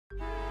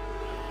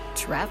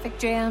Traffic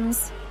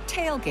jams,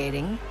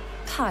 tailgating,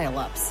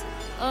 pile-ups.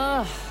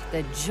 Ugh,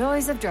 the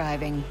joys of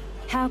driving.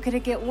 How could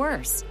it get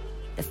worse?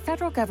 The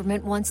federal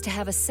government wants to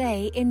have a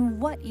say in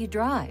what you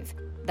drive.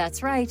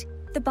 That's right.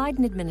 The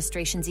Biden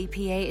administration's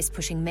EPA is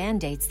pushing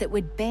mandates that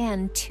would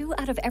ban 2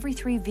 out of every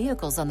 3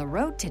 vehicles on the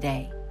road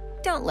today.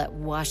 Don't let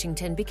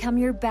Washington become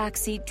your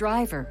backseat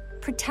driver.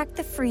 Protect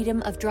the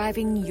freedom of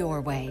driving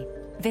your way.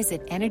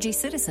 Visit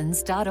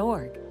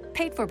EnergyCitizens.org.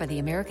 Paid for by the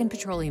American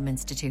Petroleum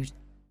Institute.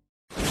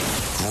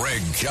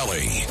 Greg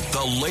Kelly,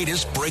 the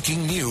latest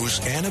breaking news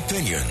and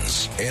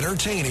opinions,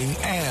 entertaining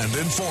and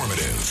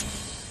informative.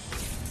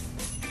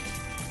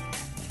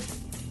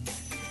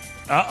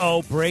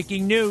 Uh-oh,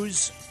 breaking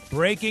news.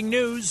 Breaking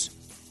news.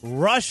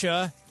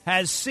 Russia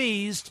has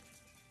seized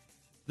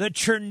the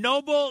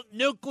Chernobyl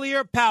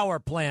nuclear power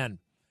plant.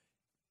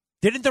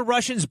 Didn't the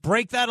Russians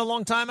break that a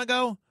long time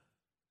ago?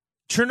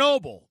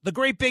 Chernobyl, the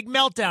great big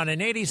meltdown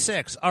in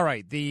 86. All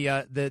right,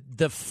 the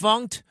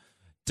defunct,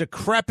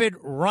 decrepit,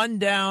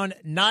 rundown,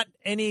 not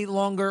any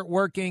longer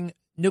working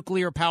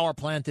nuclear power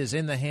plant is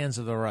in the hands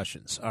of the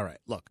Russians. All right,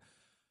 look.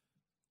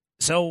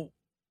 So,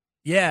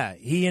 yeah,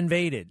 he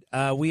invaded.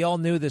 We all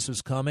knew this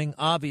was coming,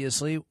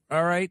 obviously.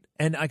 All right,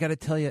 and I got to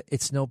tell you,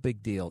 it's no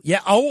big deal. Yeah,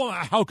 oh,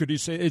 how could he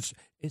say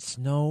it's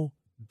no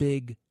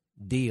big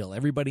deal?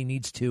 Everybody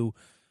needs to,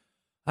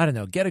 I don't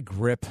know, get a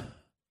grip.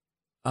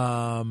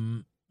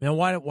 Now,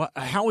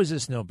 how is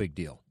this no big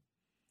deal?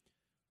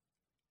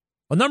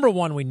 Well, number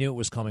one, we knew it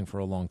was coming for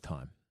a long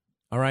time.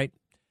 All right?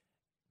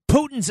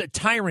 Putin's a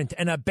tyrant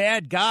and a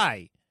bad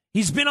guy.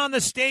 He's been on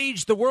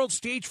the world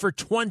stage, for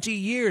 20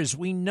 years.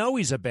 We know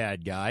he's a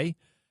bad guy.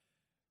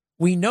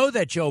 We know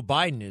that Joe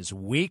Biden is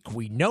weak.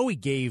 We know he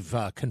gave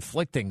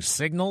conflicting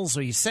signals.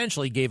 He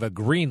essentially gave a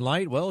green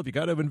light. Well, if you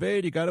got to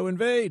invade, you got to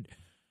invade.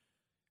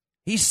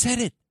 He said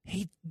it.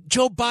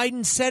 Joe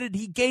Biden said it.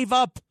 He gave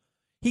up.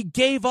 He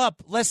gave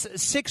up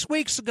 6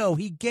 weeks ago.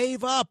 He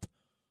gave up.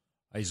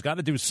 He's got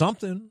to do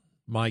something.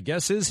 My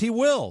guess is he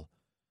will.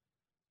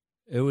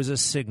 It was a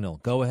signal.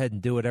 Go ahead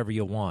and do whatever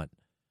you want.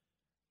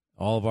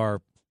 All of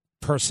our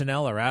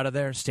personnel are out of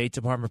there, State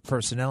Department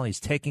personnel. He's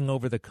taking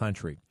over the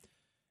country.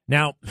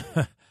 Now,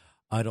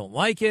 I don't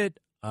like it.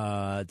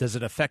 Does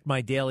it affect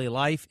my daily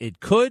life? It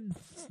could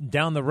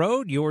down the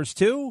road. Yours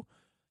too.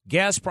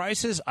 Gas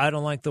prices. I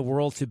don't like the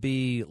world to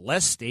be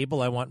less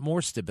stable. I want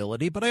more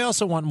stability, but I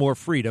also want more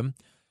freedom.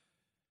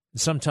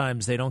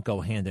 Sometimes they don't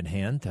go hand in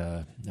hand.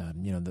 The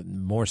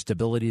more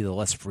stability, the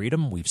less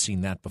freedom. We've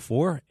seen that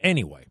before.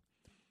 Anyway,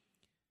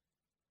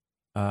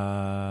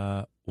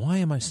 why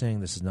am I saying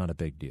this is not a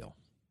big deal?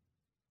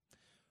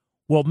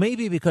 Well,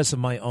 maybe because of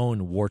my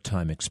own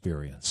wartime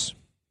experience.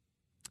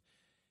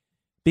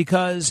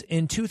 Because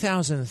in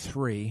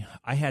 2003,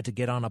 I had to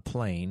get on a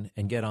plane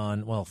and get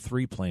on,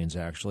 3 planes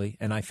actually,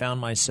 and I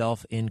found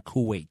myself in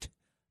Kuwait,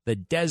 the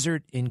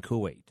desert in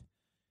Kuwait.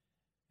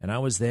 And I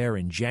was there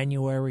in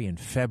January and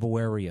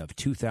February of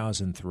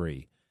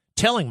 2003,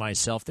 telling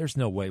myself there's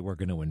no way we're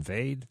going to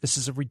invade. This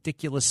is a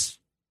ridiculous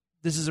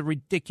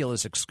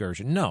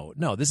excursion. No,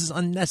 this is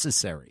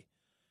unnecessary.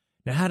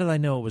 Now, how did I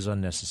know it was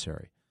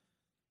unnecessary?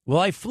 Well,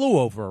 I flew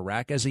over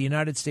Iraq as a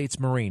United States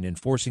Marine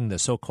enforcing the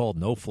so-called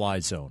no-fly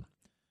zone.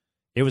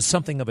 It was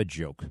something of a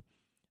joke.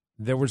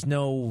 There was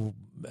no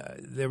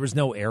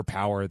air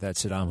power that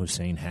Saddam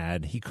Hussein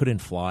had. He couldn't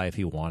fly if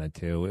he wanted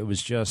to. It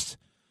was just,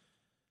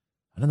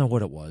 I don't know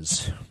what it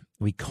was.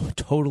 We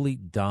totally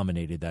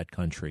dominated that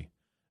country.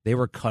 They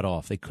were cut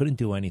off. They couldn't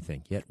do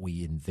anything, yet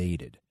we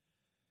invaded.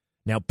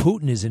 Now,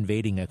 Putin is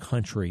invading a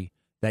country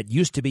that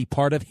used to be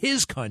part of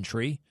his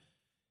country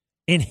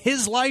in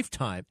his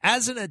lifetime.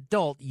 As an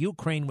adult,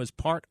 Ukraine was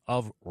part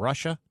of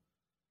Russia,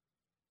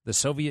 the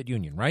Soviet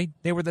Union, right?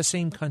 They were the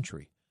same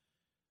country.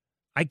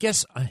 I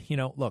guess,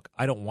 look,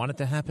 I don't want it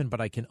to happen, but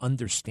I can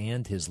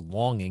understand his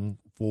longing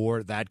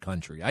for that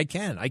country. I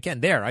can.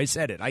 There, I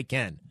said it. I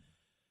can.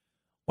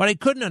 What I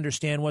couldn't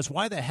understand was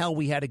why the hell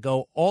we had to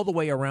go all the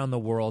way around the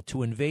world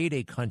to invade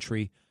a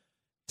country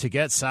to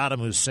get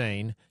Saddam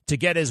Hussein, to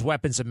get his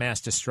weapons of mass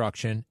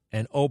destruction.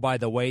 And, oh, by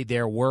the way,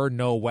 there were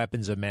no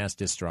weapons of mass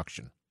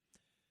destruction.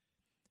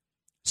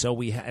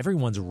 So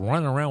everyone's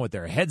running around with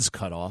their heads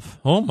cut off.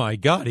 Oh, my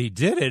God, he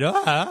did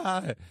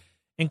it.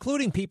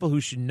 Including people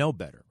who should know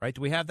better, right? Do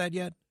we have that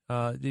yet?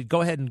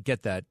 Go ahead and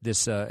get that.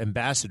 This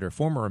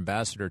former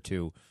ambassador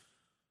to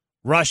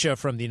Russia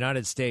from the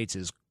United States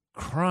is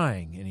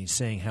crying, and he's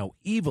saying how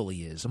evil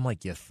he is. I'm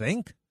like, you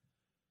think?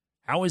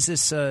 How is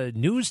this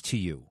news to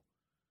you?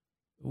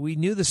 We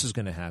knew this was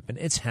going to happen.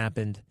 It's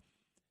happened.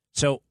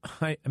 So,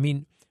 I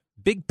mean,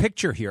 big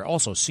picture here.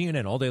 Also,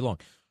 CNN all day long.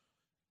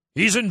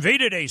 He's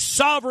invaded a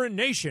sovereign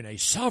nation. A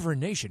sovereign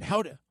nation.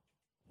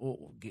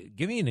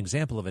 Give me an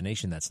example of a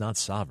nation that's not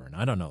sovereign.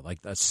 I don't know. Like,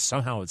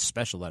 somehow it's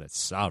special that it's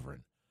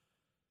sovereign.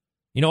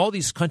 All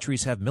these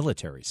countries have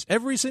militaries.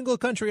 Every single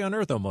country on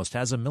earth almost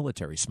has a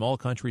military. Small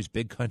countries,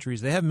 big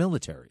countries, they have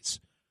militaries.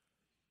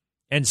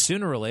 And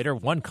sooner or later,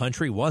 one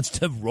country wants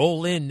to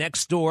roll in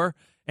next door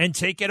and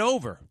take it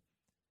over.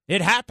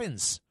 It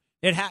happens.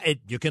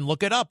 You can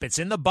look it up. It's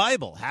in the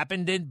Bible.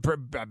 Happened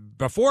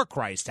before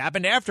Christ.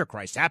 Happened after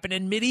Christ. Happened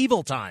in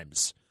medieval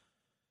times.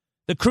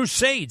 The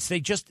Crusades.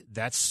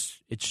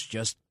 It's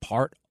just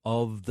part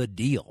of the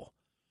deal.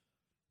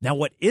 Now,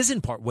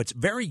 what's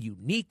very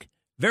unique,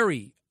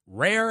 very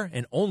rare,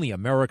 and only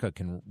America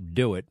can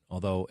do it,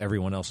 although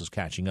everyone else is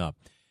catching up,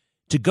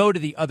 to go to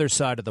the other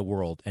side of the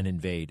world and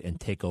invade and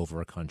take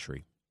over a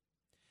country.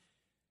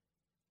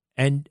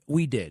 And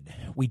we did.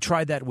 We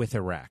tried that with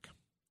Iraq.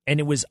 And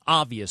it was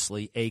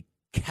obviously a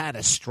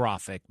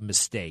catastrophic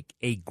mistake,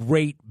 a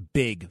great,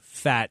 big,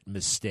 fat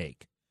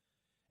mistake.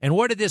 And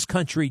what did this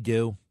country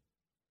do?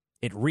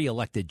 It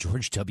reelected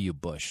George W.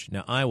 Bush.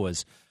 Now, I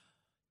was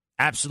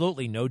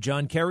absolutely no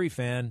John Kerry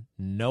fan,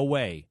 no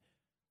way.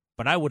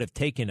 But I would have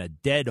taken a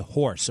dead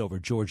horse over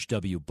George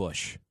W.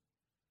 Bush.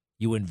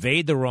 You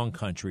invade the wrong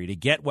country to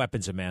get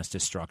weapons of mass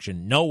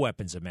destruction, no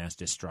weapons of mass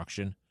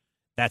destruction.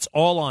 That's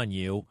all on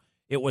you.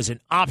 It was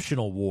an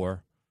optional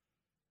war.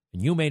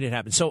 And you made it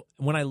happen. So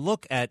when I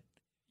look at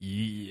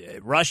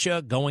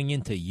Russia going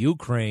into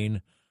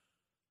Ukraine,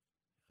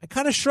 I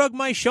kind of shrug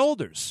my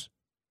shoulders.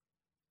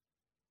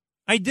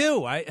 I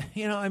do. I've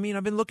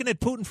been looking at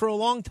Putin for a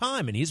long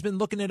time, and he's been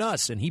looking at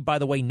us. And he, by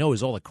the way,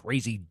 knows all the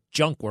crazy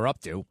junk we're up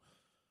to.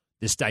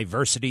 This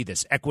diversity,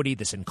 this equity,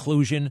 this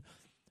inclusion.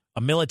 A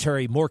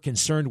military more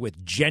concerned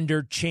with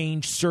gender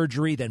change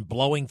surgery than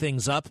blowing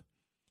things up.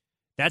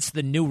 That's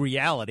the new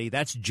reality.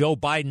 That's Joe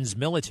Biden's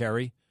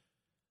military.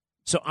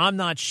 So I'm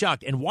not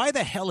shocked. And why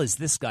the hell is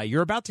this guy?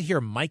 You're about to hear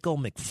Michael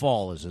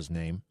McFaul is his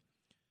name.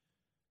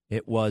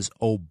 It was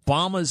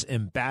Obama's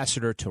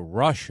ambassador to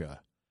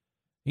Russia.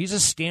 He's a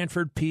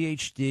Stanford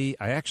PhD.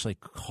 I actually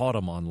caught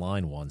him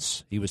online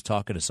once. He was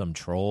talking to some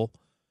troll,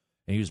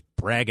 and he was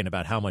bragging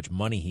about how much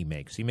money he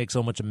makes. He makes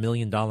so much $1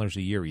 million a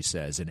year, he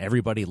says, and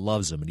everybody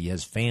loves him, and he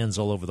has fans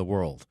all over the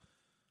world.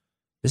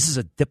 This is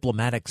a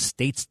diplomatic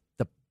State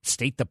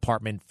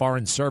Department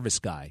Foreign Service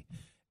guy.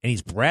 And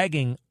he's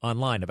bragging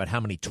online about how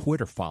many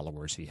Twitter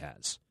followers he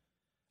has.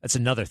 That's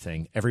another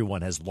thing.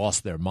 Everyone has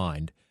lost their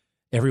mind.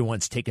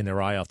 Everyone's taking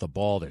their eye off the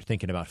ball. They're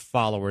thinking about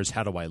followers.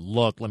 How do I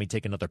look? Let me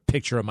take another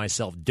picture of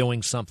myself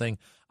doing something.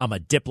 I'm a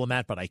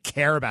diplomat, but I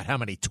care about how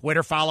many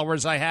Twitter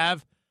followers I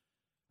have.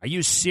 Are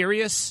you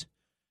serious?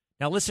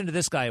 Now listen to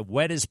this guy.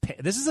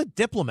 This is a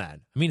diplomat.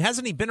 I mean,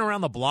 hasn't he been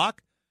around the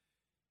block?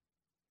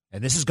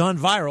 And this has gone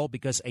viral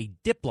because a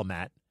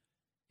diplomat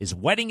is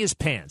wetting his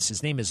pants.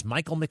 His name is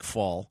Michael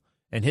McFaul.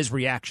 And his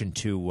reaction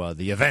to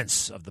the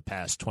events of the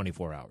past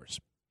 24 hours.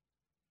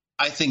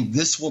 I think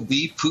this will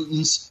be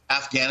Putin's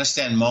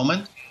Afghanistan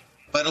moment,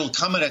 but it'll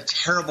come at a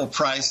terrible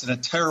price and a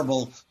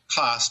terrible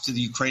cost to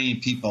the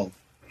Ukrainian people.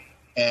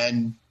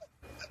 And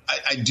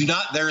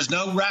there is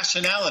no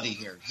rationality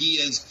here. He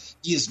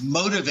is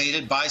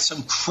motivated by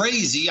some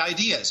crazy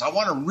ideas. I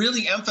want to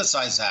really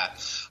emphasize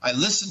that. I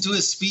listened to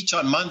his speech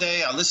on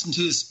Monday. I listened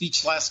to his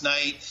speech last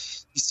night.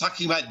 He's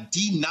talking about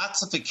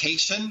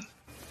denazification.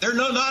 There are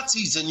no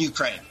Nazis in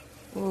Ukraine.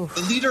 Oof.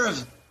 The leader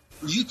of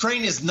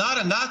Ukraine is not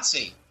a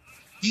Nazi.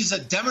 He's a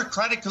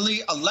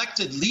democratically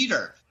elected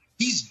leader.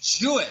 He's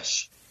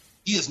Jewish.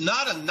 He is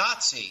not a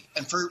Nazi.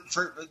 And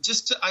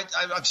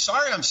I'm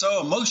sorry I'm so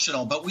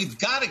emotional, but we've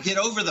got to get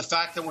over the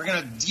fact that we're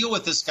going to deal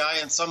with this guy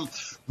in some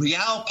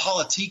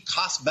realpolitik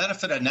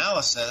cost-benefit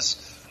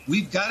analysis.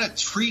 We've got to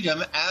treat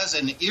him as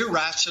an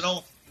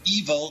irrational,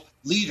 evil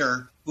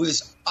leader who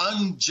has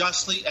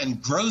unjustly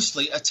and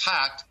grossly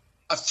attacked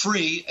a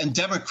free and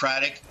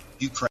democratic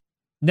Ukraine.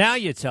 Now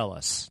you tell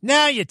us.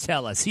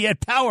 He had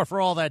power for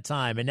all that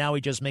time, and now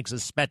he just makes a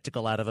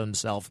spectacle out of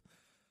himself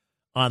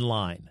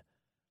online.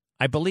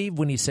 I believe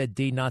when he said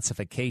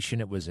denazification,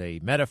 it was a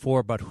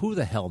metaphor, but who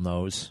the hell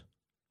knows?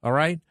 All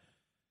right?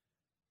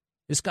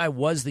 This guy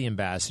was the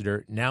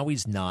ambassador. Now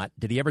he's not.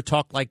 Did he ever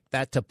talk like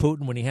that to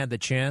Putin when he had the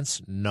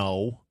chance?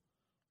 No.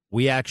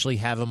 We actually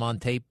have him on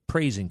tape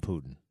praising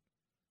Putin.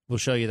 We'll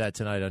show you that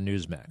tonight on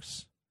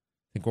Newsmax.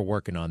 I think we're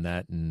working on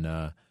that,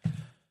 and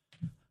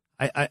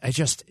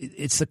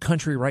it's the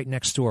country right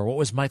next door. What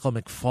was Michael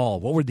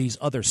McFaul? What were these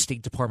other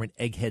State Department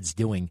eggheads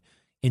doing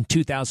in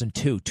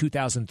 2002,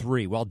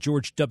 2003, while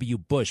George W.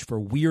 Bush, for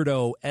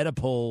weirdo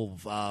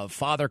Oedipal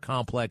father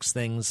complex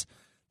things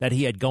that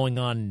he had going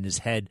on in his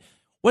head?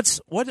 What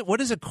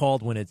is it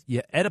called when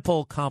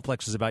Oedipal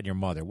complex is about your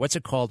mother? What's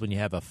it called when you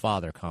have a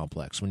father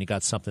complex, when you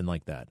got something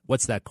like that?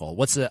 What's that called?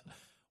 What's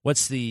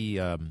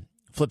the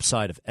flip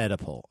side of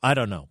Oedipal? I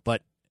don't know,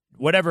 but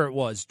whatever it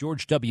was,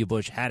 George W.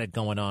 Bush had it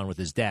going on with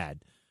his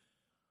dad,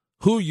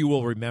 who you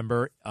will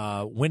remember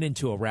went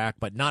into Iraq,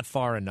 but not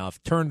far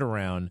enough, turned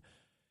around,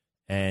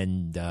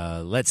 and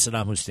let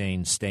Saddam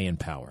Hussein stay in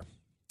power.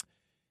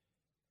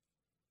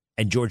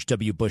 And George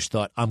W. Bush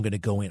thought, I'm going to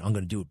go in. I'm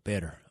going to do it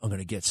better. I'm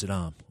going to get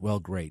Saddam. Well,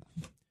 great.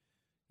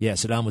 Yeah,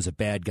 Saddam was a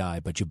bad guy,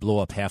 but you blow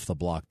up half the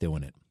block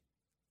doing it.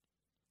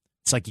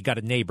 It's like you got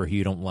a neighbor who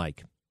you don't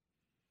like,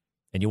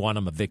 and you want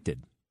him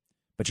evicted,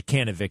 but you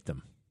can't evict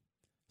him.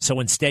 So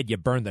instead, you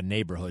burn the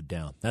neighborhood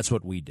down. That's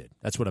what we did.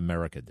 That's what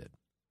America did.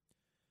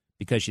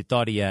 Because you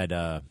thought he had,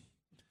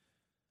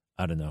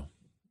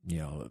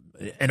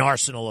 an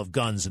arsenal of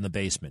guns in the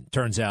basement.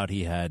 Turns out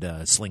he had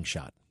a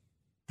slingshot.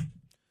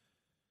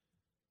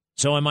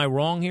 So am I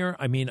wrong here?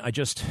 I mean, I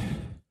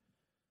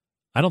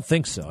don't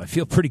think so. I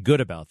feel pretty good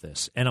about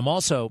this. And I'm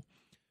also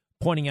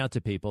pointing out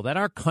to people that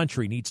our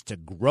country needs to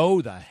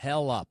grow the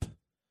hell up.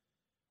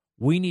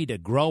 We need to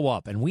grow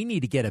up, and we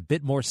need to get a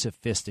bit more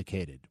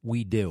sophisticated.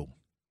 We do.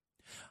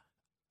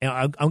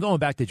 And I'm going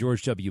back to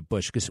George W.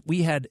 Bush because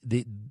we had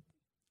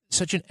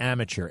such an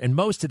amateur, and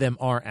most of them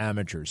are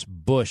amateurs.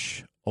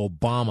 Bush,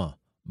 Obama,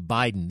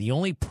 Biden, the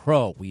only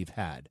pro we've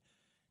had.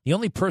 The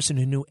only person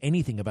who knew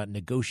anything about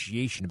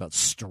negotiation, about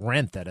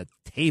strength at a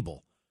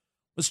table,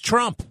 was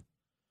Trump,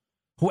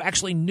 who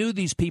actually knew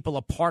these people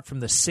apart from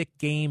the sick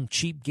game,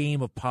 cheap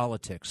game of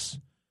politics.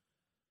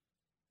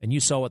 And you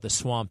saw what the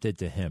swamp did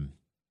to him.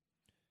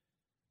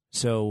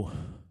 So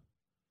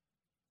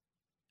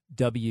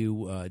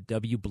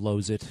W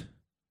blows it.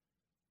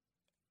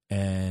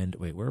 And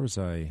wait, where was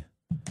I?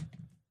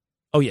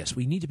 Oh, yes,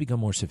 we need to become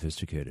more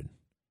sophisticated.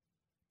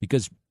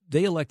 Because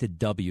they elected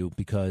W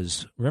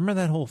because, remember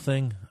that whole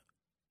thing?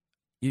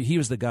 He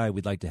was the guy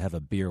we'd like to have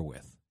a beer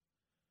with,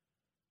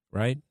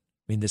 right?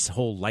 I mean, this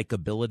whole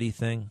likability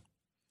thing.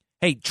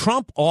 Hey,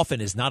 Trump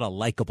often is not a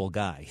likable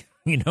guy.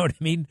 You know what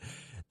I mean?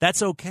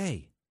 That's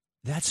okay.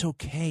 That's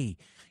okay.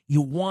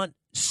 You want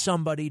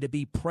somebody to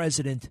be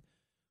president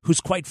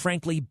who's, quite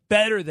frankly,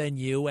 better than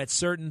you at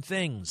certain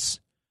things.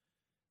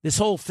 This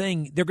whole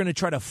thing, they're going to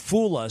try to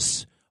fool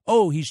us.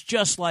 Oh, he's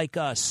just like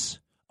us.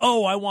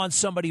 Oh, I want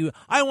somebody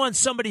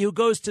who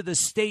goes to the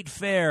state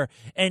fair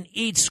and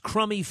eats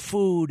crummy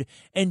food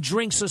and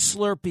drinks a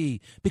Slurpee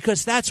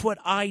because that's what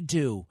I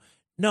do.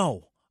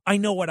 No, I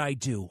know what I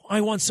do.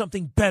 I want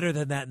something better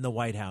than that in the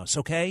White House,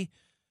 okay?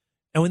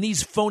 And when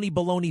these phony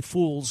baloney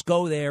fools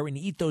go there and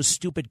eat those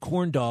stupid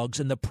corn dogs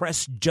and the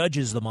press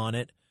judges them on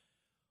it,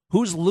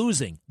 who's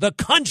losing? The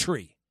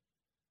country.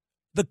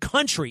 The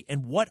country.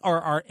 And what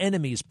are our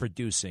enemies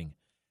producing?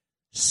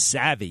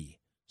 Savvy,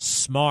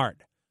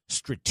 smart,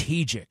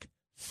 strategic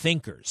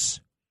thinkers.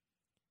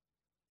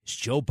 Is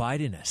Joe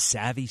Biden a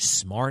savvy,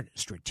 smart,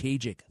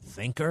 strategic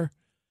thinker?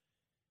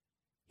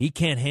 He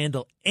can't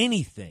handle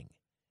anything.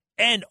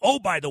 And, oh,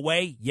 by the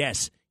way,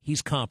 yes,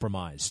 he's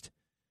compromised.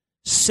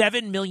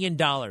 $7 million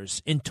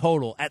in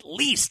total, at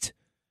least,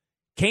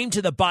 came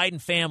to the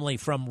Biden family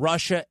from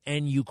Russia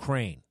and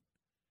Ukraine.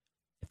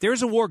 If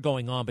there's a war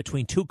going on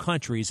between two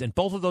countries, and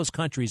both of those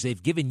countries,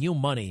 they've given you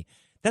money,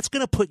 that's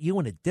going to put you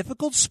in a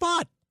difficult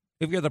spot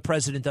if you're the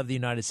president of the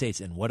United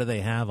States. And what do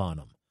they have on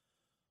him?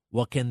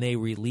 What can they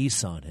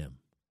release on him?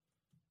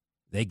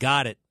 They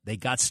got it. They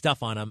got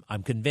stuff on him,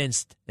 I'm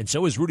convinced. And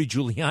so is Rudy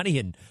Giuliani.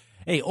 And,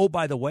 hey, oh,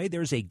 by the way,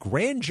 there's a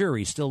grand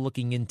jury still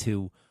looking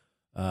into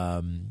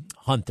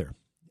Hunter.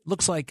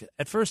 Looks like,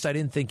 at first, I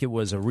didn't think it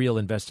was a real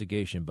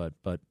investigation, but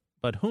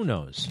who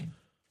knows?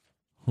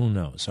 Who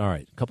knows? All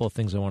right, a couple of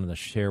things I wanted to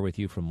share with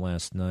you from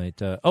last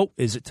night.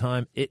 Is it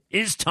time? It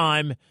is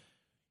time.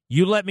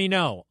 You let me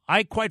know.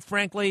 I quite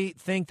frankly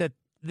think that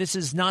this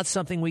is not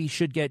something we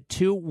should get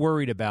too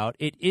worried about.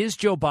 It is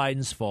Joe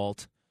Biden's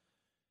fault.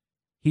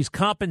 He's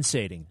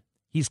compensating.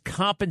 He's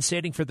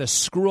compensating for the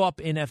screw-up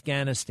in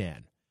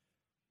Afghanistan.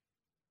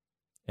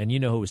 And you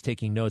know who was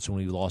taking notes when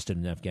we lost it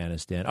in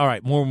Afghanistan. All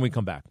right, more when we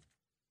come back.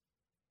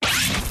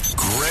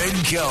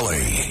 Greg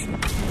Kelly.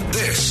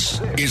 This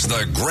is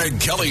the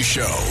Greg Kelly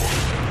Show.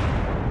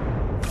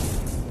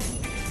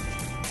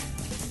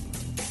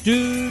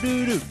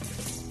 Do-do-do.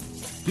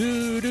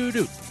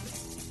 Do-do-do.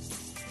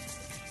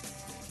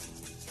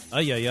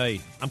 Ay, ay, ay.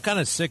 I'm kind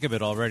of sick of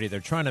it already. They're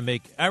trying to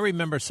make... I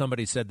remember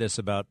somebody said this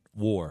about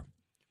war.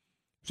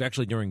 It was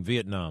actually during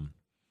Vietnam.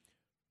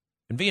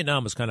 And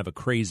Vietnam was kind of a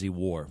crazy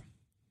war.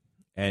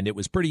 And it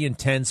was pretty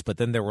intense, but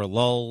then there were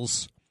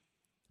lulls.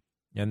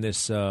 And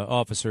this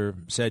officer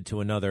said to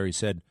another, he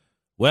said,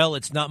 well,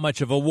 it's not much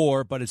of a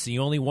war, but it's the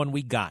only one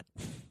we got.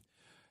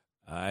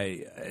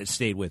 It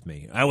stayed with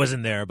me. I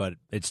wasn't there, but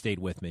it stayed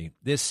with me.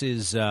 This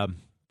is...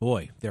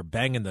 boy, they're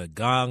banging the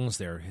gongs.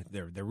 They're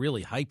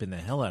really hyping the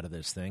hell out of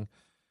this thing.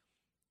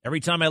 Every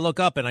time I look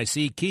up and I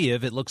see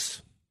Kiev, it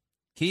looks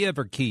Kiev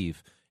or Kyiv.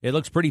 It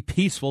looks pretty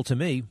peaceful to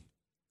me.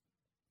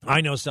 I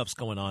know stuff's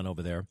going on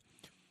over there,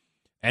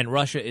 and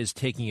Russia is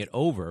taking it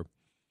over.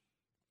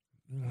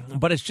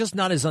 But it's just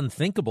not as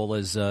unthinkable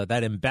as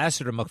that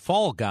Ambassador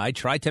McFaul guy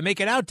tried to make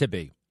it out to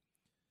be.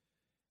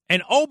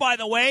 And oh, by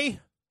the way,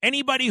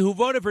 anybody who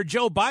voted for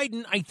Joe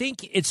Biden, I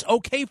think it's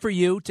okay for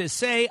you to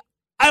say,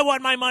 I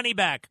want my money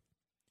back.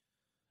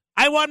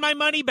 I want my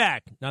money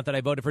back. Not that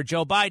I voted for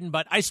Joe Biden,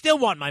 but I still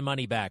want my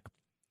money back.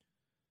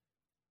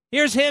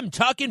 Here's him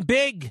talking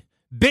big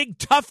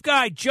tough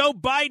guy, Joe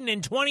Biden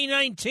in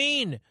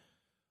 2019.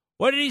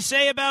 What did he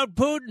say about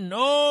Putin?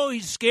 Oh,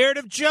 he's scared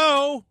of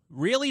Joe.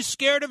 Really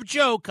scared of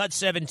Joe. Cut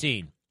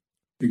 17.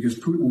 Because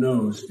Putin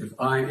knows if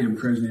I am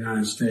president of the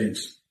United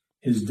States,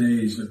 his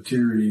days of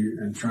tyranny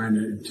and trying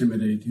to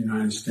intimidate the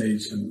United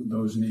States and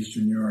those in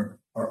Eastern Europe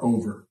are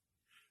over.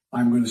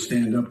 I'm going to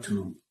stand up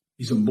to him.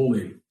 He's a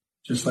bully,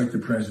 just like the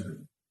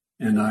president.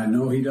 And I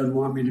know he doesn't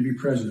want me to be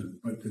president.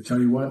 But to tell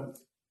you what,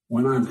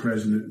 when I'm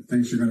president,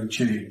 things are going to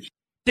change.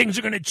 Things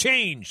are going to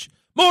change.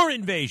 More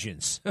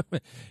invasions.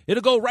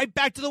 It'll go right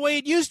back to the way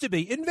it used to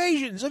be.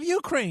 Invasions of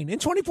Ukraine in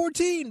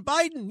 2014.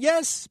 Biden,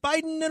 yes,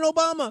 Biden and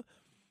Obama.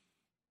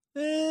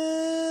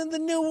 And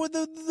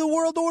the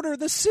world order,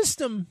 the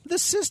system,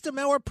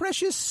 our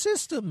precious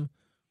system.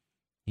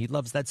 He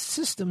loves that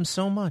system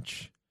so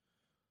much.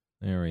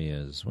 There he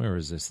is. Where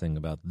is this thing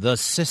about the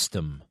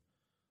system?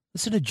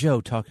 Listen to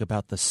Joe talk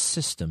about the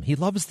system. He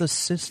loves the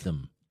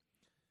system.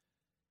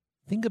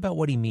 Think about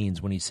what he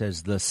means when he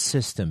says the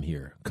system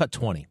here. Cut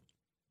 20.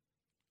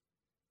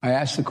 I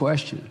asked the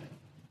question,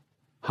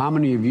 how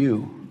many of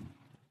you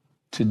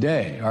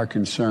today are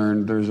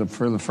concerned there's,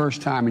 for the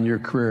first time in your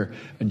career,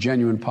 a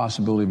genuine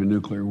possibility of a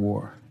nuclear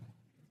war?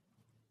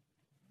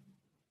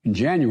 In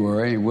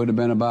January, it would have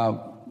been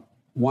about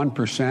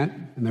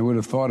 1%, and they would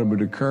have thought it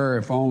would occur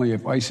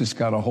if ISIS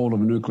got a hold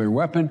of a nuclear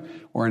weapon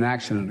or an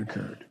accident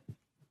occurred.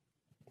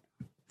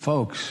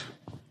 Folks,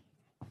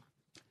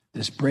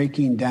 this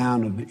breaking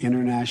down of the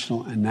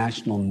international and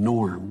national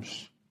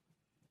norms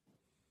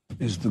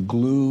is the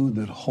glue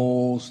that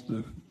holds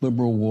the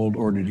liberal world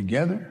order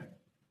together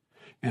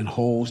and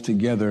holds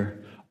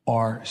together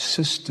our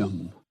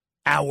system.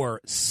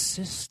 Our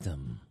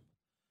system.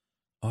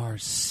 Our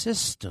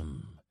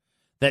system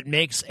that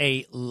makes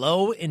a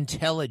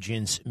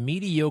low-intelligence,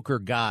 mediocre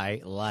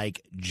guy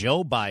like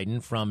Joe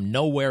Biden from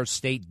Nowhere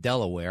State,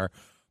 Delaware,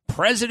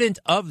 President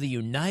of the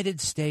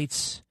United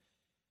States,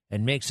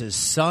 and makes his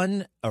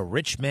son a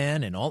rich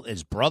man and all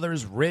his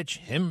brothers rich,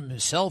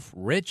 himself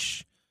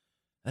rich.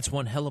 That's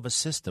one hell of a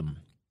system.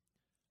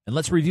 And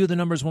let's review the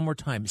numbers one more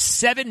time.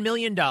 $7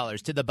 million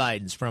to the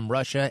Bidens from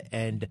Russia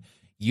and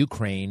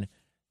Ukraine.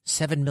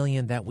 $7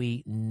 million that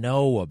we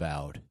know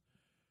about.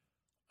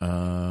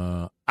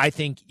 I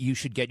think you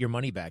should get your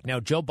money back. Now,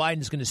 Joe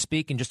Biden is going to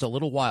speak in just a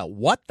little while.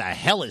 What the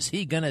hell is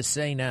he going to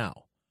say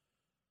now?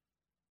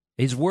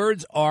 His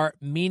words are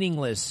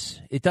meaningless.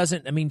 It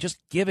doesn't, just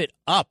give it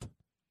up.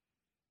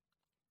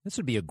 This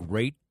would be a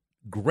great,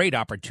 great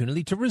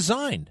opportunity to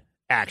resign,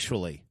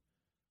 actually.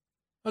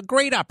 A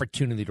great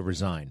opportunity to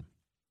resign.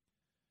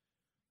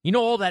 You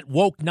know all that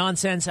woke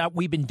nonsense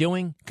we've been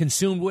doing,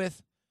 consumed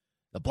with?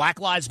 The Black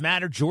Lives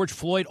Matter, George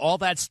Floyd, all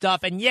that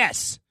stuff. And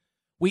yes,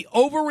 we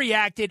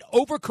overreacted,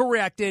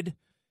 overcorrected,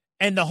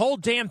 and the whole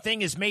damn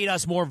thing has made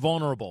us more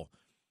vulnerable.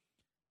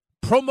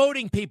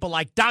 Promoting people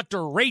like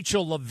Dr.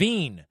 Rachel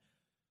Levine,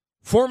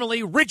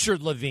 formerly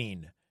Richard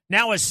Levine,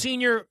 now a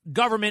senior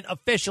government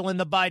official in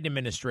the Biden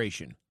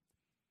administration.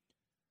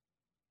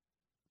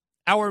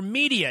 Our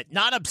media,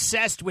 not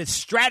obsessed with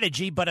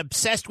strategy, but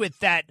obsessed with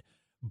that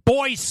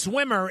boy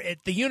swimmer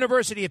at the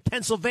University of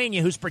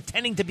Pennsylvania who's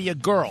pretending to be a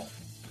girl.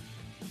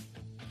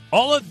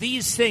 All of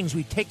these things,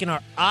 we've taken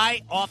our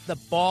eye off the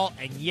ball,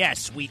 and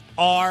yes, we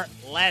are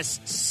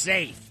less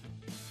safe.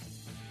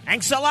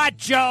 Thanks a lot,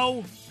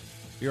 Joe.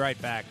 Be right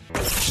back.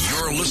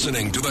 You're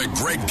listening to The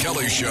Greg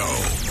Kelly Show.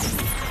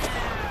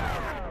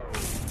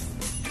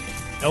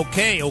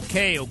 Okay.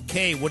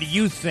 What do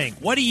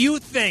you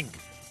think?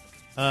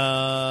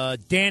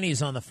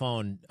 Danny's on the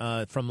phone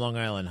from Long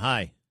Island.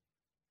 Hi.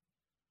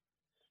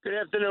 Good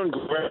afternoon,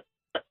 Greg.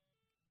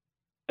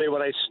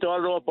 When I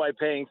started off by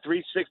paying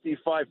 $3.65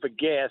 for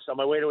gas on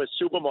my way to a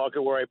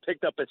supermarket where I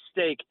picked up a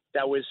steak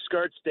that was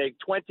skirt steak,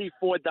 $24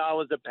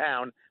 a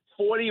pound,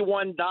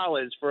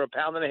 $41 for a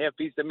pound and a half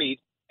piece of meat.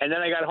 And then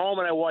I got home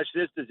and I watched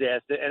this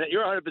disaster. And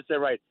you're 100%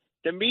 right.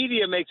 The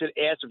media makes an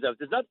ass of them.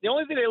 The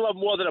only thing they love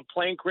more than a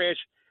plane crash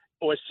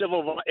or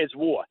civil war is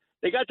war.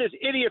 They got this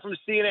idiot from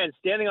CNN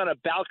standing on a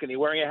balcony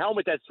wearing a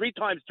helmet that's 3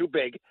 times too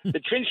big,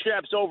 the chin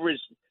straps over his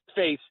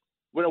face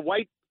with a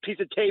white piece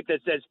of tape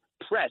that says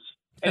press.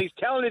 And he's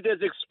telling it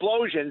there's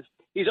explosions.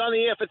 He's on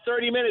the air for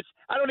 30 minutes.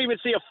 I don't even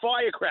see a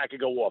firecracker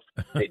go off.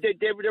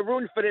 They're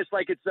rooting for this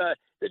like it's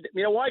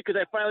you know why? Because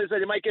I finally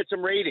said they might get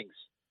some ratings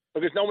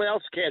because no one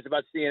else cares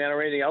about CNN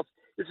or anything else.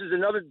 This is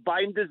another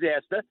Biden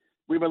disaster.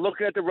 We've been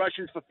looking at the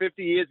Russians for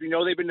 50 years. We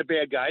know they've been the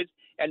bad guys.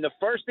 And the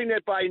first thing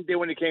that Biden did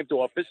when he came to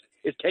office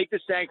is take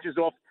the sanctions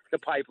off the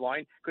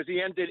pipeline because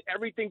he undid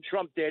everything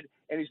Trump did,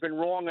 and he's been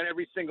wrong on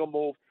every single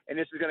move, and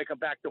this is going to come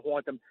back to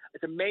haunt him.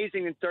 It's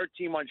amazing in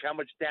 13 months how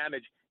much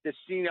damage this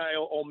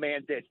senile old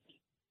man did.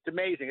 It's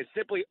amazing. It's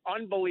simply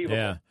unbelievable.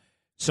 Yeah.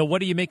 So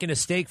what are you making a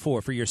steak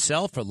for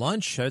yourself, for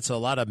lunch? That's a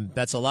lot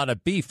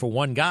of beef for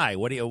one guy.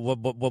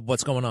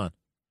 What's going on?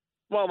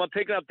 Well, I'm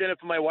picking up dinner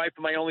for my wife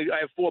and I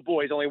have 4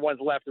 boys. Only one's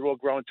left. They're all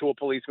grown. 2 are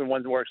policemen.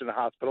 One works in the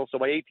hospital. So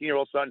my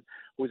 18-year-old son,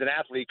 who's an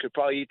athlete, could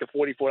probably eat the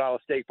 $44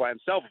 steak by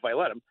himself if I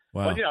let him.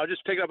 Wow. But,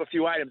 just picking up a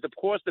few items. The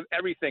cost of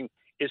everything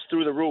is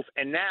through the roof.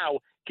 And now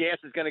gas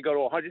is going to go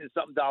to $100 and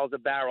something a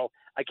barrel.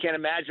 I can't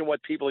imagine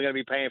what people are going to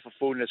be paying for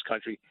food in this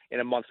country in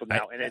a month from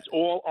now. And it's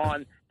all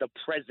on the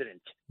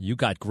president. You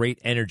got great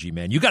energy,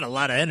 man. You got a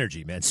lot of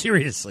energy, man.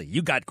 Seriously,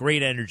 you got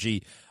great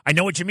energy. I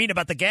know what you mean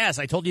about the gas.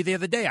 I told you the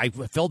other day. I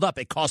filled up.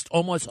 It cost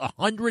almost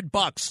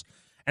 $100,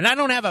 and I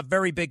don't have a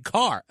very big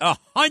car.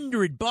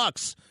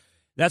 $100,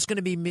 That's going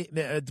to be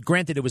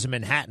granted. It was in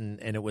Manhattan,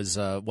 and it was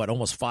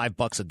almost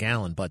 $5 a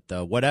gallon. But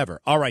whatever.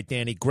 All right,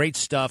 Danny, great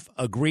stuff.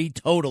 Agree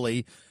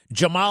totally.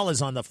 Jamal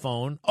is on the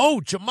phone.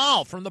 Oh,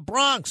 Jamal from the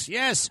Bronx.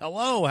 Yes.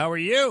 Hello. How are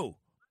you?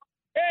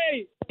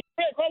 Hey,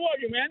 how are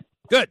you, man?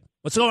 Good.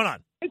 What's going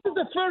on? This is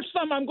the first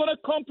time I'm going to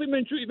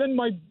compliment you. Even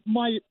my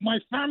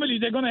family,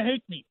 they're going to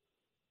hate me.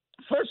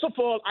 First of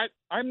all,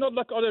 I'm not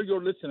like other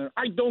your listeners.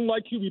 I don't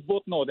like you. We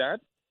both know that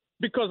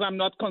because I'm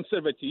not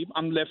conservative.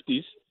 I'm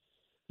leftist.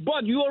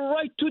 But you are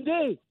right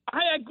today.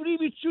 I agree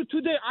with you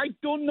today. I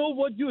don't know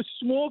what you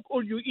smoke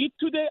or you eat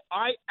today.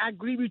 I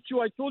agree with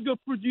you. I told your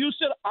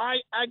producer I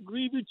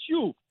agree with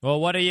you. Well,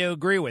 what do you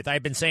agree with?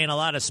 I've been saying a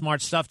lot of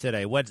smart stuff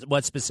today.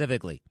 What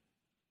specifically?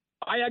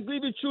 I agree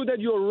with you that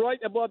you're right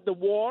about the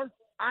war.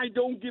 I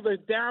don't give a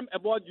damn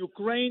about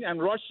Ukraine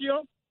and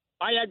Russia.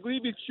 I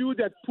agree with you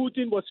that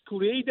Putin was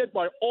created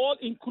by all,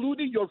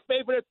 including your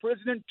favorite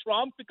President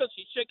Trump, because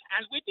he shook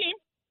hands with him.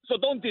 So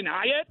don't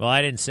deny it. Well,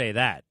 I didn't say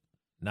that.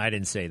 I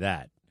didn't say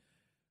that.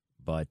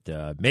 But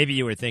maybe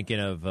you were thinking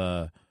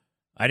of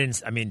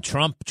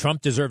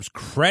Trump deserves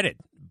credit.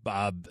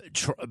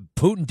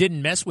 Putin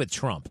didn't mess with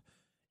Trump.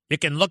 You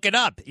can look it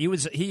up.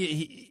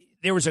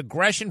 There was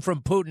aggression from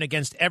Putin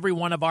against every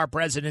one of our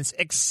presidents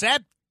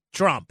except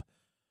Trump.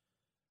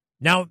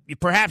 Now,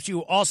 perhaps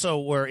you also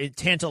were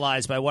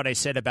tantalized by what I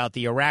said about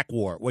the Iraq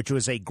War, which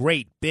was a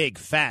great, big,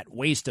 fat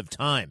waste of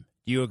time.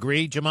 Do you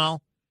agree,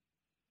 Jamal?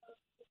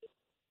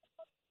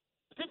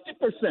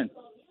 50%.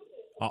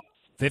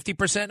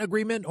 50%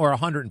 agreement or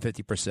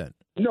 150%?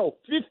 No,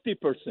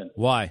 50%.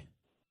 Why?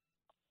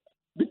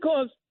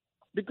 Because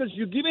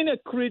you're giving a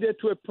credit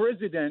to a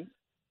president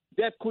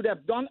that could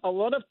have done a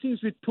lot of things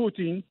with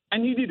Putin,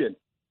 and he didn't.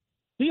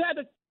 He had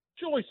a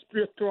choice,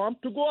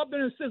 Trump, to go up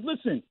there and say,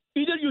 listen,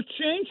 either you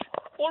change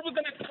or we're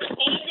going to take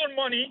all your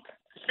money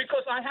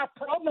because I have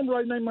problem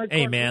right now in my country.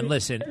 Hey, man,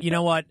 listen, you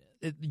know what?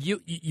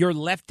 Your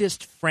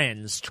leftist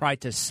friends tried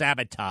to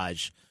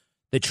sabotage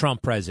the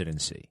Trump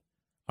presidency,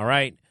 all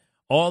right?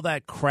 All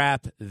that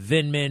crap,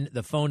 Vindman,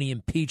 the phony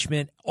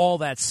impeachment, all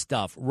that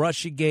stuff,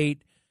 Russiagate.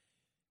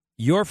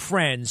 Your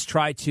friends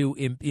tried to.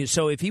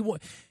 So if he,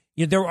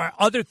 there are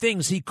other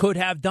things he could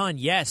have done.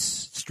 Yes,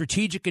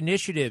 strategic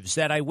initiatives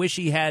that I wish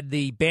he had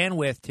the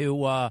bandwidth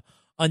to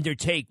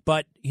undertake.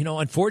 But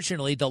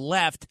unfortunately, the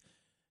left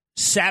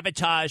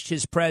sabotaged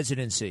his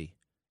presidency.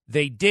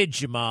 They did,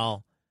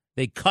 Jamal.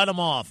 They cut him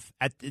off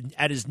at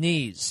his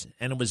knees,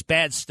 and it was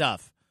bad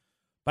stuff.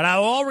 But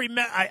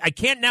I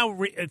can't now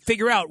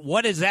figure out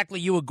what exactly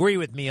you agree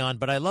with me on,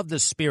 but I love the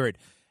spirit.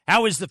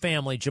 How is the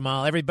family,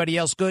 Jamal? Everybody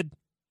else good?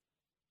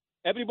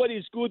 Everybody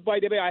is good. By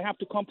the way, I have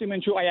to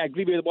compliment you. I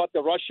agree with about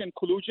the Russian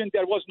collusion.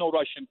 There was no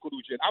Russian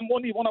collusion. I'm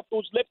only one of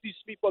those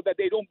leftist people that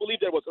they don't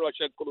believe there was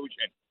Russian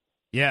collusion.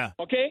 Yeah.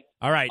 Okay?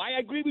 All right. I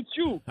agree with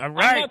you. All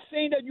right. I'm not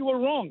saying that you were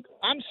wrong.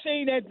 I'm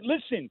saying that,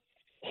 listen,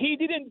 he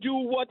didn't do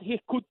what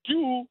he could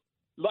do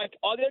like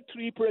other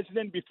three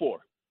presidents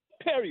before.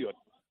 Period.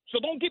 So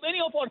don't give any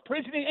of our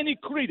president any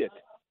credit.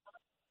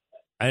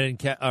 I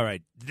didn't. All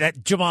right,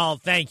 Jamal.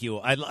 Thank you.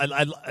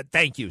 I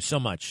thank you so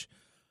much.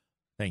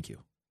 Thank you.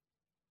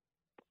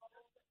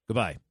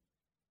 Goodbye.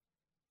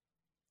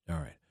 All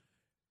right.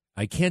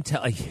 I can't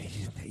tell.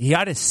 He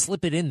ought to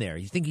slip it in there.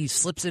 You think he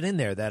slips it in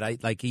there? That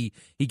he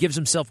gives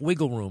himself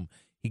wiggle room.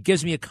 He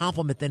gives me a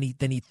compliment, then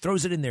he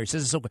throws it in there. He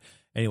says it's so.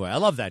 Anyway, I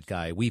love that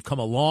guy. We've come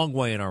a long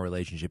way in our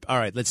relationship. All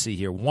right, let's see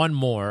here. One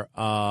more.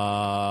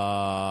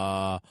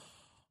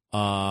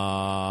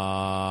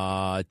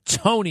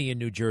 Tony in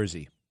New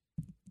Jersey.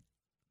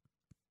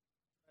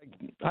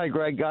 Hi,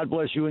 Greg. God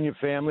bless you and your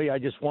family. I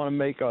just want to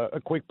make a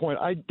quick point.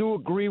 I do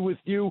agree with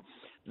you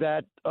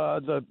that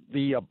the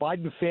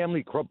Biden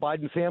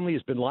family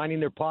has been lining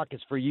their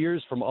pockets for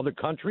years from other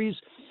countries,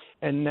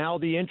 and now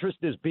the interest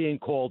is being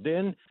called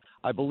in.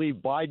 I believe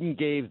Biden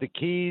gave the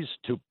keys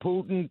to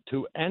Putin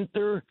to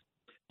enter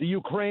the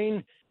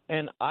Ukraine,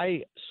 and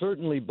I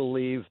certainly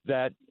believe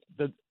that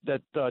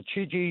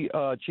Xi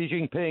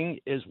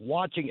Jinping is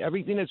watching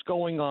everything that's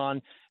going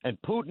on, and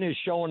Putin is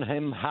showing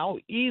him how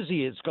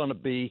easy it's going to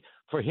be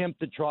for him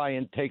to try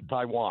and take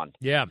Taiwan.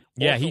 Yeah.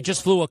 He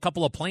just flew a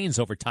couple of planes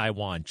over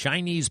Taiwan.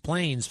 Chinese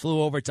planes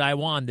flew over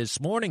Taiwan this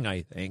morning,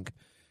 I think.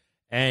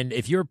 And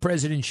if you're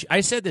President,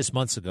 I said this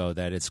months ago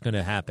that it's going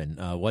to happen.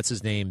 What's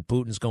his name?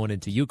 Putin's going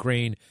into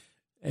Ukraine,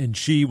 and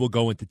Xi will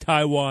go into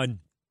Taiwan,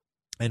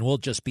 and we'll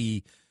just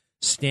be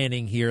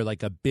standing here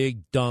like a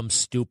big, dumb,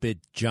 stupid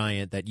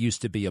giant that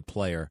used to be a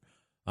player.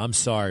 I'm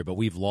sorry, but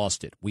we've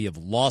lost it. We have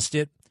lost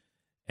it,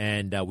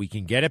 and we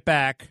can get it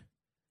back.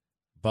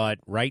 But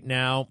right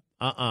now,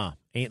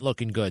 ain't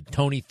looking good.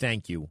 Tony,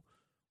 thank you.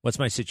 What's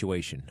my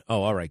situation?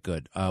 Oh, all right,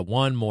 good.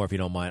 One more, if you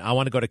don't mind. I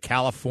want to go to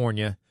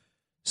California.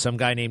 Some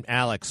guy named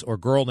Alex or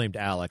girl named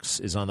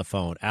Alex is on the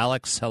phone.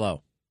 Alex,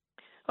 hello.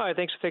 Hi,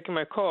 thanks for taking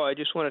my call. I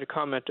just wanted to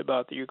comment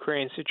about the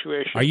Ukraine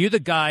situation. Are you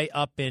the guy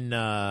up in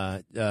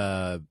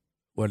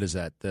what is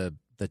that? The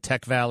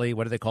Tech Valley?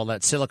 What do they call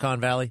that? Silicon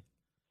Valley?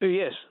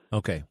 Yes.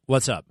 Okay.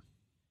 What's up?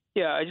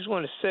 Yeah, I just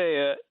want to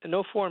say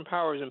no foreign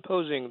power is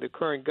imposing the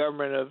current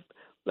government of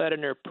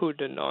Vladimir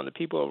Putin on the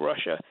people of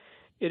Russia.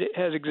 It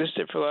has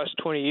existed for the last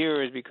 20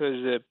 years because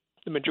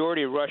the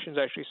majority of Russians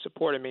actually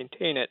support and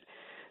maintain it.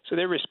 So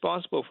they're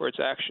responsible for its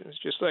actions,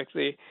 just like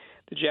the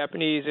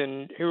Japanese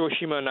in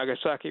Hiroshima and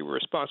Nagasaki were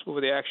responsible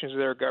for the actions of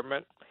their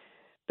government.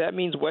 That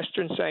means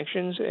Western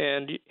sanctions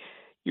and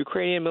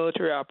Ukrainian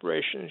military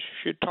operations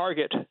should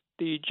target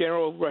the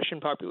general Russian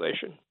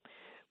population.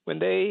 When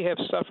they have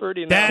suffered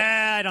enough...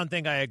 I don't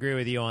think I agree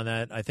with you on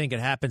that. I think it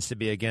happens to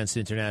be against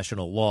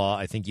international law.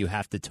 I think you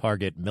have to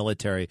target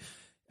military.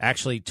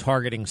 Actually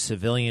targeting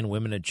civilian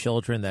women and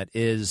children, that's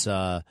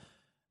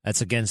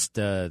against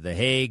The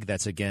Hague.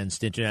 That's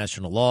against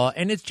international law.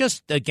 And it's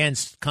just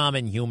against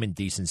common human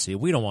decency.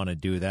 We don't want to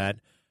do that.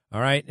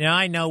 All right? Now,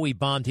 I know we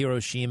bombed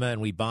Hiroshima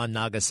and we bombed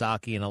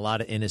Nagasaki and a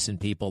lot of innocent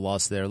people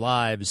lost their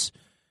lives.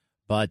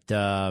 But it's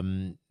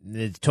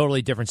a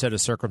totally different set of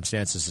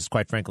circumstances. It's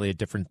quite frankly a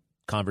different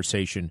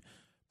conversation.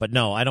 But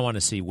no, I don't want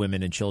to see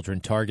women and children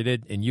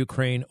targeted in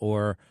Ukraine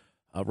or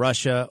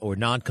Russia or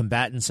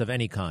non-combatants of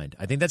any kind.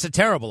 I think that's a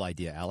terrible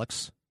idea,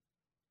 Alex.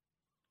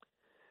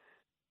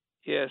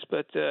 Yes,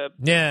 but...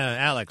 yeah,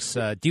 Alex,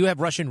 do you have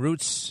Russian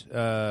roots,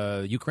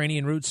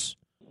 Ukrainian roots?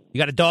 You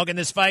got a dog in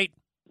this fight?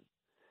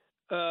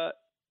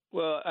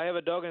 Well, I have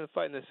a dog in the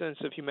fight in the sense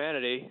of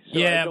humanity. So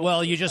yeah,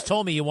 well, you just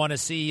told me you want to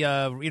see,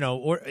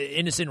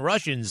 innocent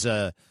Russians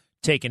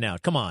taken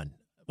out. Come on.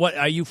 What,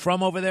 are you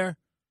from over there?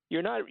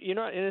 You're not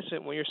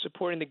innocent when you're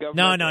supporting the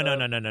government.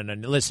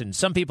 No. Listen,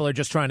 some people are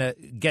just trying to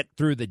get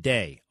through the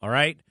day, all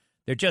right?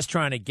 They're just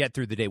trying to get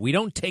through the day. We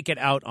don't take it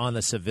out on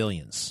the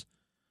civilians,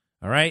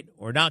 all right?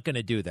 We're not going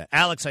to do that.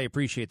 Alex, I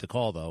appreciate the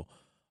call, though.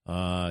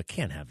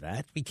 Can't have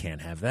that. We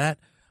can't have that.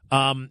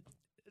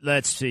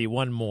 Let's see,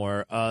 one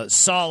more.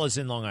 Saul is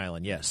in Long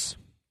Island, yes.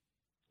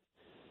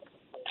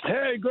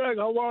 Hey, Greg,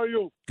 how are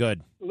you?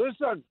 Good.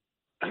 Listen,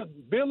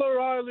 Bill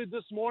O'Reilly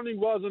this morning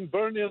was on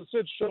Bernie and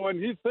Sid show, and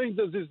he thinks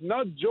this is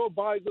not Joe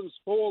Biden's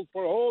fault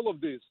for all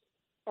of this.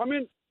 I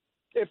mean,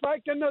 if I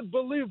cannot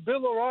believe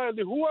Bill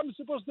O'Reilly, who am I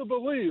supposed to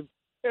believe?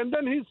 And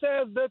then he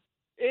says that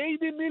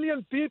 80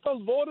 million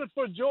people voted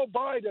for Joe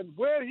Biden.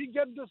 Where he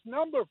get this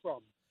number from?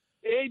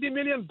 80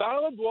 million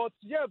ballot votes?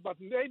 Yeah, but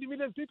 80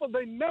 million people,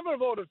 they never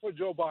voted for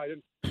Joe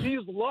Biden.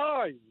 He's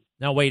lying.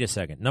 Now, wait a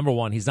second. Number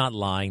one, he's not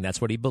lying.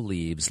 That's what he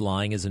believes.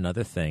 Lying is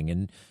another thing.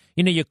 And,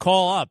 you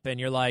call up and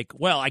you're like,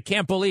 well, I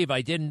can't believe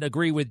I didn't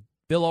agree with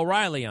Bill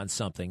O'Reilly on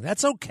something.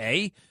 That's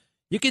okay.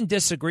 You can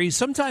disagree.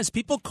 Sometimes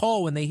people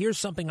call when they hear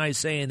something I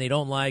say and they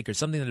don't like or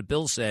something that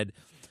Bill said.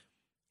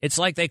 It's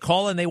like they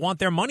call and they want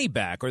their money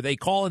back or they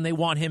call and they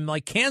want him,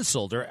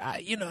 canceled or,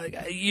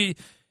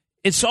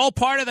 it's all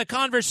part of the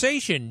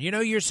conversation.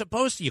 You're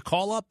supposed to. You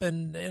call up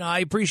and, I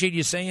appreciate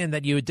you saying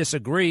that you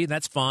disagree.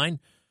 That's fine.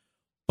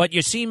 But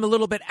you seem a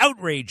little bit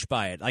outraged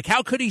by it. Like,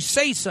 how could he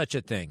say such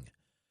a thing?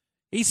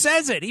 He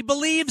says it. He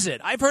believes it.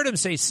 I've heard him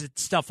say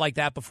stuff like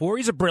that before.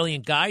 He's a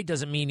brilliant guy.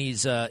 Doesn't mean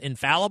he's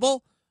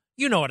infallible.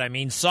 You know what I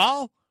mean,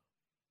 Saul?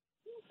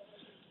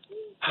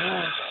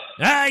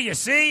 You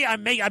see?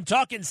 I'm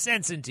talking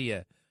sense into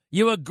you.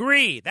 You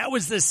agree. That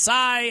was the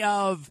sigh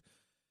of,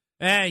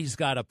 he's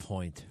got a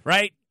point,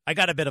 right? I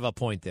got a bit of a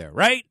point there,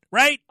 right?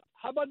 Right?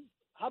 How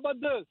about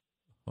this?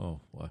 Oh,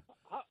 what?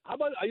 How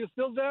about, are you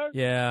still there?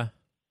 Yeah.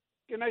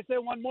 Can I say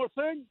one more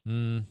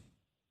thing?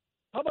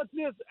 How about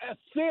this?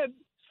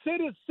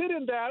 Sid is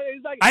sitting there.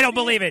 He's like, I don't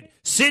believe it.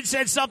 Sid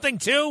said something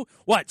too?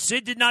 What?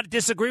 Sid did not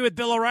disagree with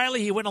Bill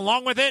O'Reilly? He went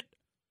along with it?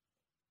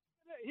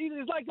 He's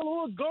like a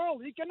little girl.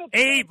 He cannot.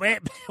 Hey,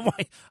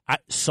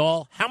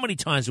 Saul, how many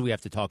times do we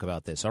have to talk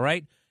about this, all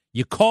right?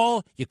 You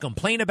call, you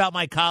complain about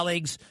my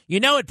colleagues.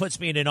 It puts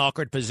me in an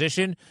awkward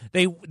position.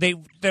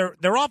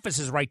 Their office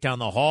is right down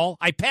the hall.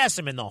 I pass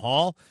them in the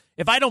hall.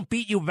 If I don't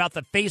beat you about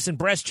the face and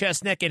breast,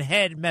 chest, neck, and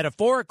head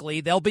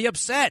metaphorically, they'll be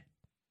upset.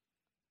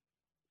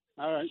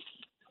 All right.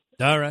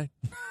 All right.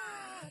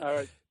 All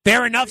right.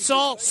 Fair enough,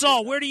 Saul?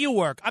 Saul, where do you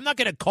work? I'm not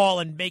going to call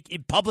and make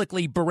it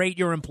publicly berate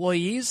your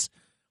employees.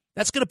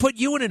 That's going to put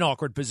you in an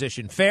awkward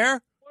position.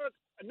 Fair?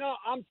 No,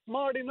 I'm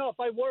smart enough.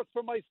 I work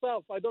for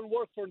myself. I don't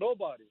work for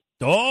nobody.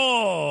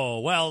 Oh,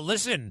 well,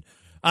 listen,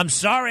 I'm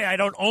sorry I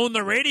don't own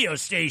the radio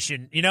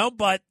station,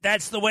 but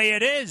that's the way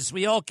it is.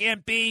 We all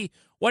can't be.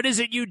 What is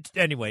it you...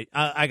 Anyway,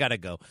 I got to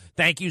go.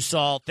 Thank you,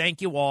 Saul.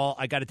 Thank you all.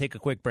 I got to take a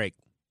quick break.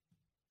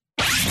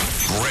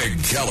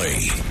 Greg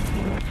Kelly.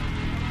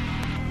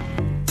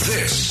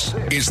 This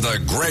is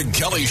the Greg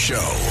Kelly Show.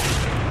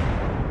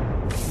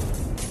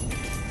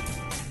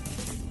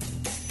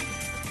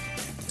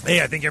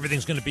 Hey, I think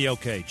everything's going to be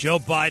okay. Joe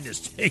Biden is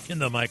taking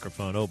the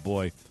microphone. Oh,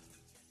 boy.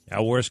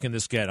 How worse can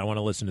this get? I want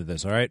to listen to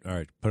this. All right? All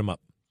right. Put him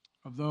up.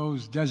 Of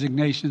those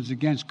designations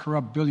against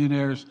corrupt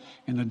billionaires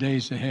in the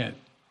days ahead.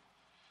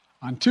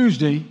 On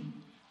Tuesday,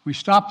 we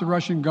stopped the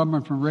Russian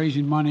government from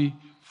raising money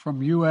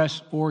from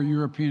U.S. or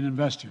European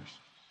investors.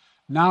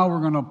 Now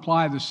we're going to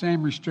apply the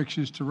same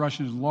restrictions to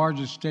Russia's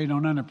largest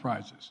state-owned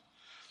enterprises,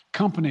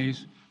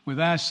 companies with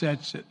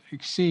assets that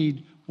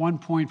exceed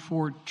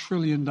 $1.4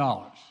 trillion.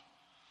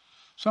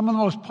 Some of the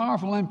most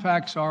powerful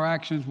impacts of our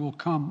actions will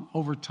come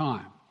over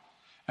time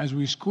as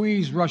we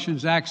squeeze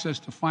Russia's access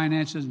to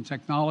finances and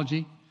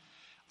technology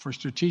for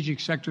strategic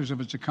sectors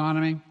of its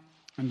economy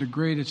and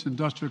degrade its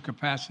industrial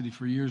capacity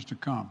for years to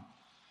come.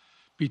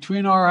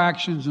 Between our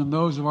actions and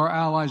those of our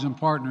allies and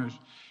partners,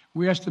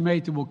 we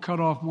estimate that we'll cut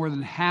off more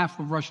than half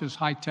of Russia's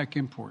high-tech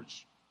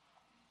imports.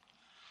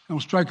 It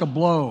will strike a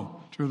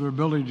blow to their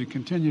ability to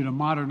continue to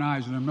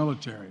modernize their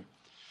military.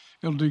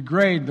 It will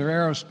degrade their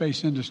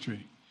aerospace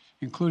industry,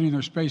 including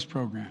their space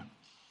program.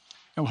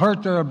 It will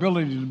hurt their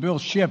ability to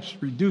build ships,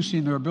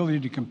 reducing their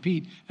ability to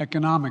compete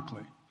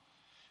economically.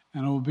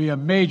 And it will be a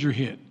major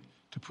hit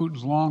to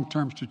Putin's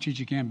long-term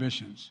strategic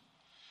ambitions.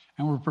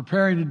 And we're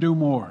preparing to do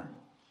more.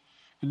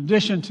 In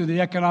addition to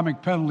the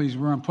economic penalties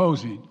we're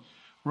imposing,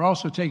 we're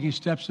also taking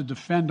steps to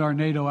defend our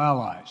NATO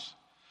allies,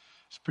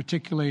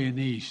 particularly in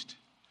the East.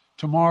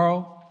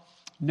 Tomorrow,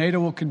 NATO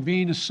will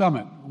convene a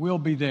summit. We'll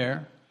be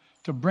there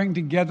to bring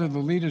together the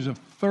leaders of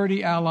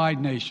 30 allied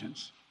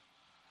nations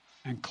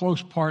and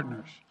close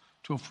partners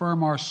to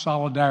affirm our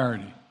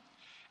solidarity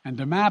and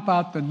to map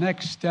out the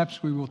next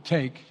steps we will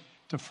take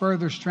to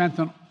further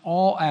strengthen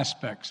all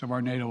aspects of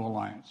our NATO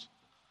alliance.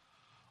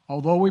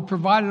 Although we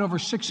provided over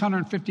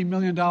 $650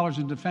 million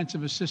in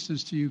defensive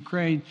assistance to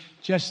Ukraine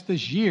just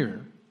this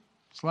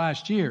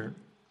last year,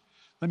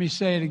 let me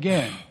say it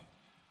again.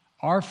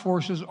 Our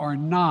forces are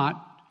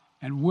not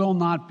and will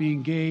not be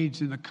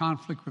engaged in the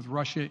conflict with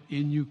Russia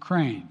in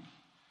Ukraine.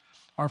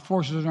 Our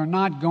forces are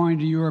not going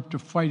to Europe to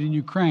fight in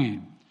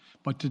Ukraine,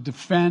 but to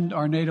defend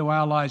our NATO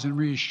allies and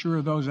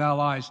reassure those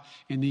allies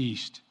in the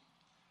East.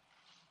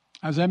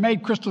 As I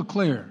made crystal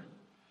clear,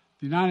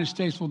 the United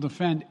States will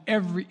defend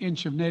every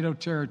inch of NATO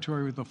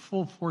territory with the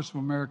full force of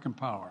American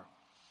power.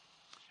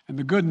 And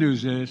the good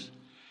news is,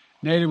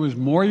 NATO is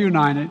more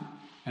united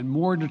and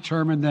more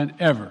determined than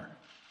ever.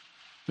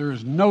 There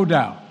is no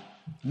doubt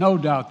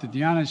that the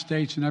United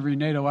States and every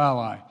NATO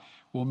ally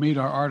will meet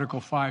our Article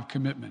 5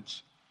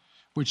 commitments,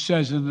 which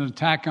says that an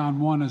attack on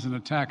one is an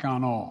attack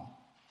on all.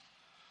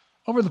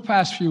 Over the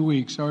past few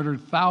weeks, I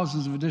ordered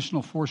thousands of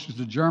additional forces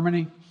to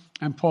Germany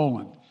and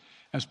Poland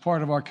as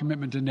part of our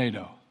commitment to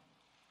NATO.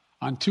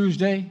 On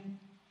Tuesday,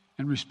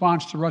 in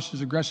response to Russia's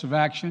aggressive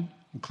action,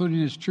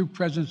 including its troop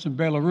presence in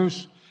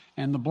Belarus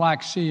and the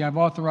Black Sea, I've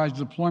authorized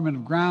the deployment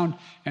of ground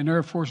and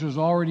air forces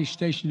already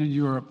stationed in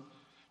Europe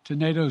to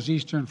NATO's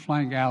eastern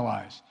flank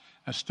allies,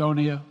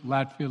 Estonia,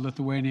 Latvia,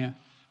 Lithuania,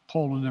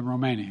 Poland, and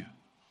Romania.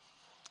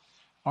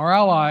 Our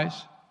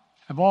allies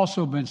have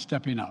also been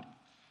stepping up,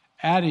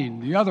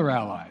 adding the other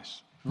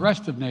allies, the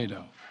rest of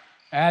NATO,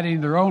 adding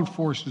their own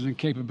forces and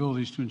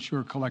capabilities to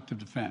ensure collective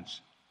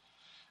defense.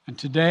 And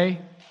today,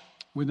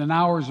 within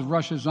hours of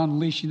Russia's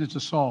unleashing its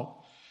assault,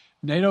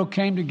 NATO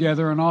came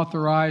together and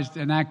authorized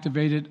an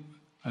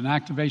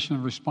activation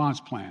of response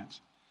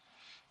plans.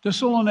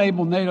 This will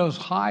enable NATO's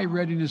high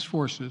readiness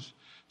forces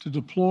to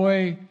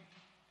deploy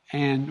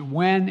and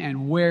when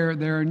and where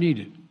they are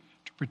needed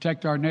to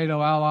protect our NATO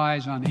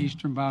allies on the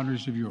eastern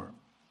boundaries of Europe.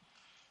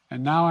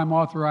 And now I'm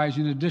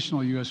authorizing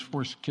additional U.S.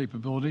 force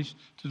capabilities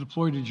to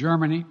deploy to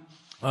Germany.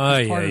 You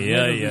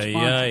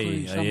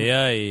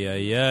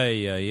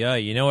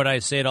know what I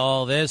say to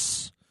all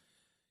this?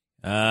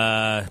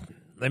 Let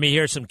me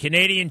hear some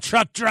Canadian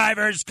truck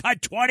drivers.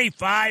 Cut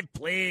 25,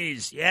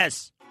 please.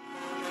 Yes.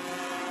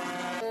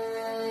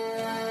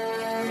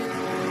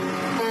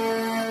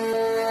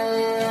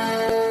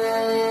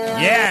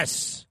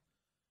 Yes.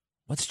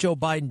 What's Joe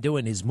Biden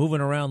doing? He's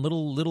moving around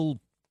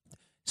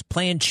he's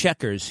playing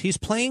checkers. He's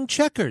playing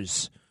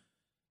checkers.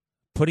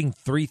 Putting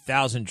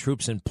 3,000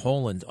 troops in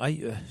Poland.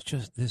 You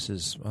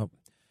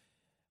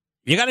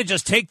got to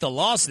just take the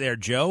loss there,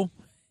 Joe.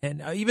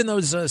 And even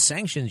those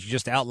sanctions you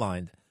just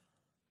outlined.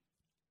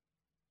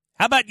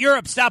 How about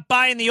Europe? Stop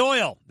buying the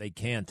oil. They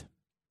can't.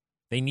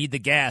 They need the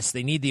gas.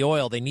 They need the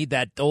oil. They need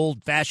that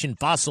old-fashioned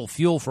fossil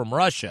fuel from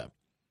Russia.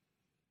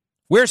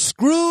 We're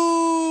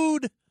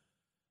screwed.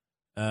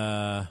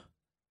 That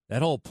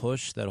whole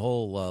push,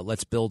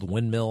 let's build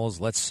windmills,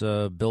 let's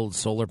build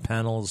solar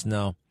panels,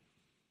 no,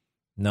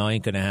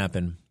 ain't going to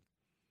happen.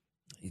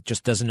 It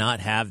just does not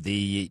have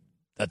the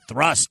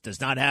thrust, does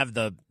not have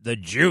the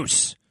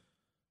juice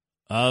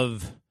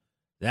of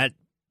that,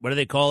 what do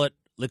they call it?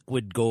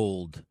 Liquid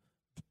gold,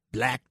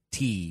 black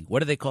tea. What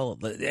do they call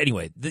it?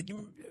 Anyway,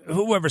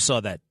 whoever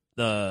saw that,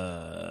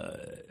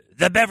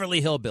 the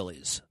Beverly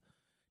Hillbillies,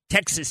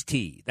 Texas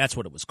tea, that's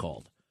what it was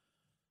called.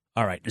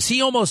 All right, is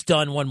he almost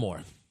done? One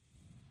more.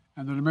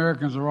 And that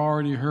Americans are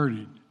already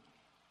hurting.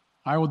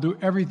 I will do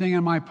everything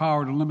in my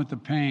power to limit the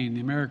pain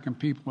the American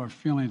people are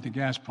feeling at the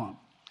gas pump.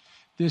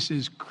 This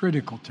is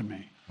critical to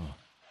me.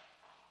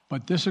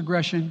 But this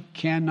aggression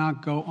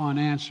cannot go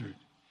unanswered.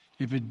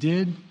 If it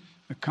did,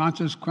 the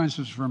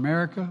consequences for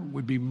America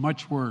would be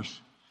much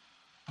worse.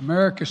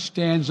 America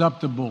stands up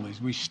to bullies.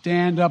 We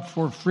stand up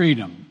for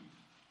freedom.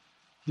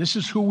 This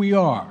is who we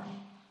are.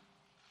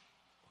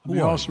 Let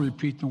me also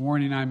repeat the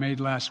warning I made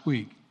last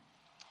week.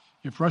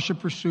 If Russia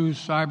pursues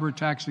cyber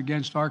attacks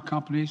against our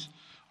companies,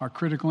 our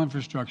critical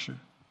infrastructure,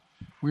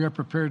 we are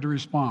prepared to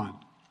respond.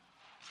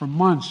 For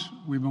months,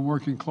 we've been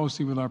working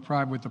closely with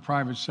the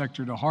private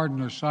sector to harden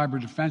their cyber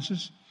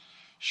defenses,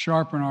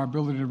 sharpen our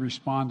ability to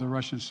respond to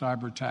Russian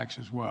cyber attacks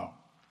as well.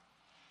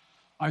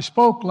 I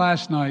spoke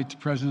last night to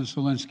President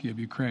Zelensky of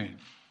Ukraine,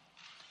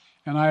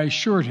 and I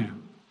assured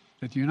him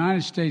that the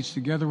United States,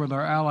 together with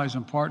our allies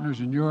and partners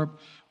in Europe,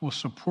 will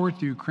support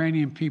the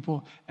Ukrainian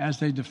people as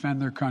they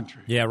defend their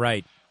country. Yeah,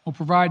 right. We'll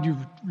provide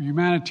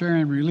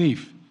humanitarian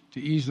relief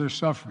to ease their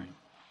suffering.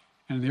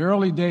 And in the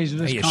early days of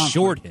this conflict,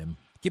 assured him.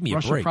 Give me a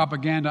Russian break.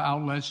 propaganda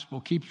outlets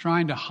will keep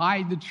trying to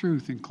hide the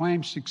truth and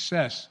claim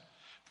success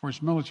for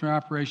its military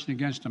operation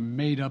against a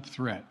made-up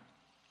threat.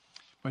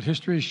 But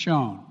history has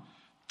shown,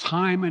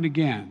 time and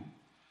again,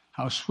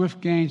 how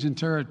swift gains in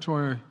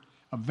territory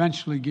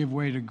eventually give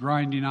way to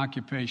grinding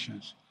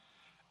occupations,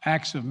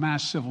 acts of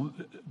mass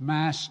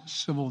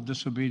civil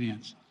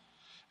disobedience,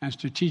 and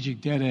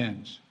strategic dead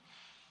ends.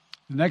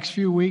 The next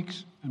few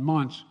weeks and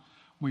months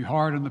will be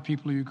hard on the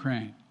people of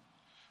Ukraine.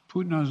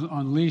 Putin has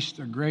unleashed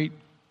a great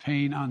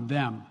pain on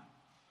them,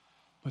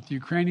 but the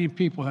Ukrainian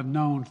people have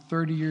known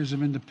 30 years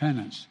of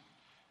independence,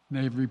 and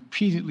they have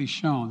repeatedly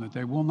shown that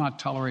they will not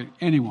tolerate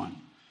anyone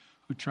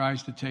who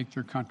tries to take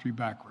their country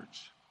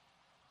backwards.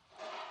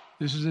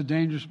 This is a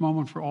dangerous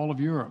moment for all of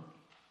Europe,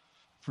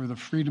 for the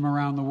freedom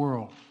around the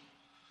world.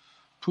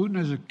 Putin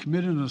has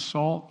committed an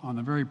assault on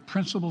the very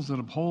principles that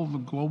uphold the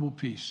global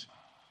peace.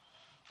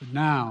 But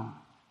now,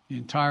 the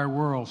entire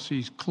world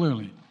sees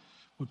clearly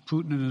what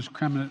Putin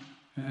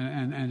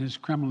and his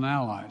Kremlin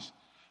allies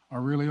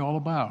are really all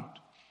about.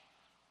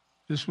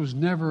 This was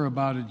never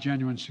about a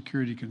genuine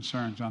security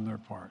concerns on their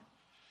part.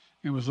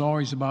 It was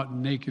always about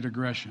naked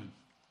aggression,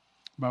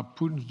 about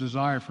Putin's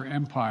desire for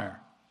empire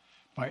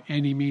by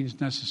any means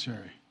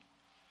necessary,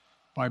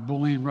 by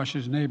bullying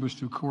Russia's neighbors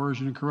through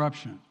coercion and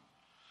corruption,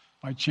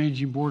 by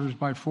changing borders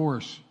by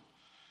force,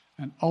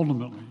 and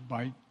ultimately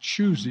by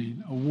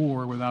choosing a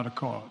war without a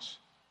cause.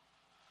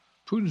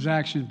 Putin's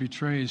actions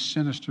betray his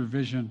sinister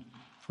vision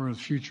for the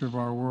future of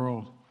our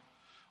world,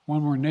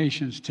 one where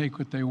nations take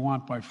what they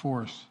want by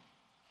force.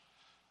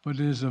 But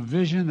it is a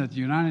vision that the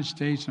United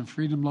States and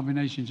freedom-loving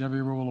nations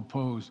everywhere will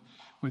oppose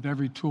with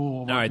every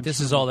tool. All right, this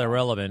is all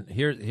irrelevant.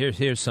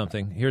 Here's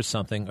something. Here's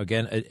something.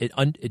 Again,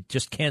 it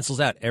just cancels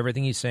out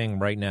everything he's saying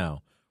right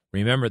now.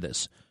 Remember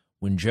this.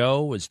 When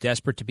Joe was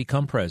desperate to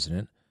become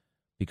president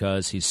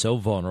because he's so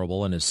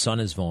vulnerable and his son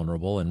is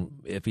vulnerable,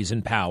 and if he's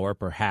in power,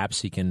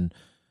 perhaps he can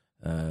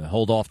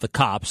hold off the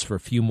cops for a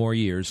few more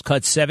years.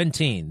 Cut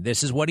 17.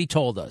 This is what he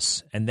told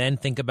us. And then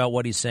think about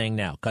what he's saying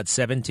now. Cut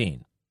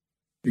 17.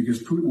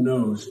 Because Putin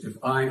knows if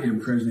I am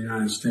president of the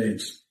United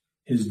States,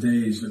 his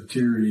days of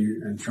tyranny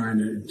and trying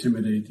to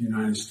intimidate the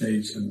United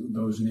States and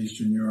those in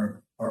Eastern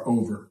Europe are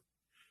over.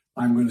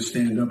 I'm going to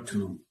stand up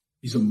to him.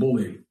 He's a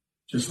bully,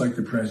 just like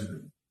the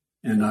president.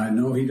 And I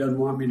know he doesn't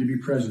want me to be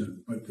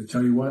president, but to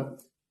tell you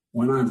what,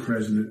 when I'm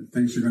president,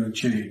 things are going to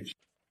change.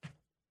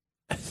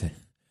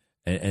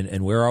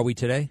 And where are we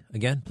today,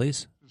 again,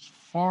 please? It's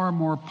far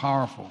more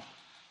powerful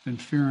than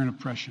fear and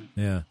oppression.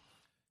 Yeah.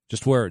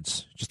 Just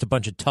words. Just a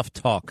bunch of tough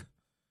talk.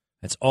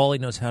 That's all he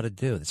knows how to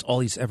do. That's all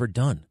he's ever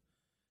done.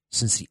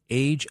 Since the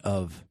age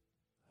of,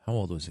 how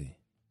old was he?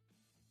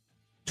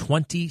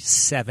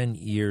 27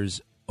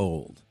 years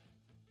old.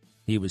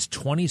 He was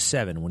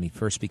 27 when he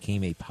first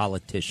became a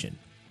politician.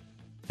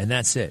 And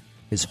that's it.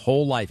 His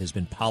whole life has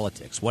been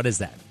politics. What is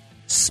that?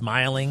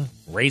 Smiling,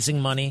 raising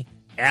money,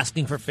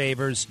 asking for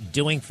favors,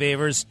 doing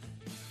favors,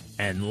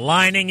 and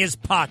lining his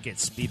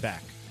pockets. Be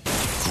back.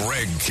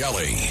 Greg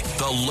Kelly,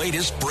 the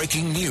latest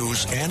breaking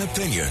news and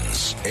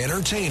opinions,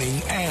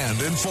 entertaining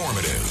and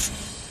informative.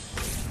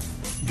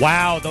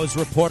 Wow, those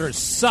reporters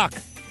suck.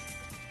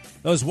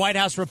 Those White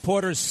House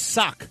reporters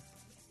suck.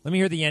 Let me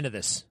hear the end of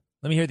this.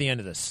 Look,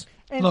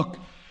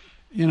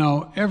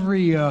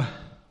 every, anyway.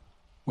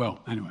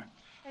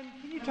 And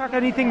can you talk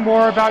anything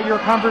more about your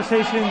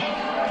conversation?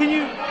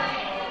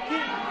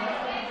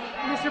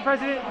 Mr.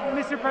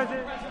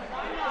 President.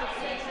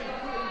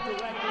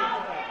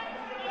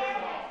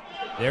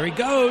 There he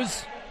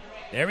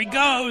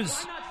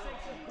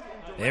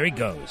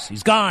goes.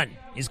 He's gone.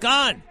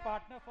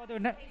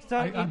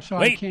 Sir, I'm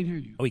sorry, Wait. I can't hear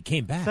you. Oh, he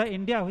came back. Sir,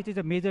 India, which is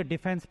a major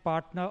defense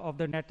partner of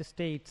the United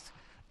States,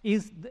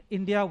 is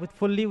India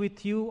fully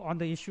with you on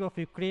the issue of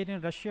Ukraine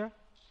and Russia?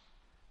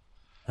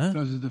 Huh?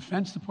 Does the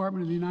Defense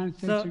Department of the United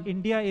States... Sir,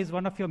 India is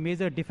one of your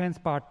major defense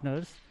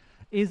partners.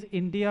 Is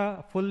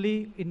India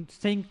fully in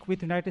sync with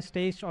the United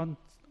States on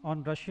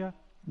Russia?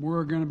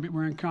 We're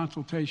in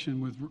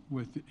consultation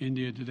with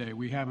India today.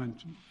 We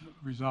haven't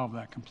resolved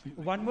that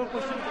completely. One more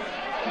question.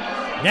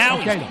 Now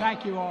okay,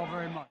 thank you all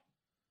very much.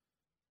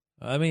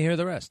 Let me hear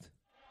the rest.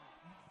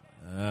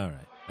 All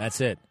right. That's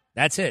it.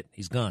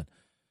 He's gone.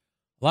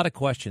 A lot of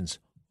questions.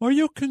 Are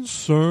you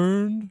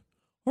concerned?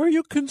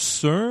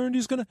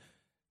 He's going to...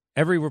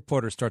 Every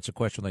reporter starts a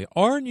question like,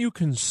 aren't you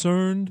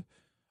concerned?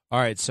 All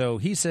right, so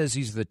he says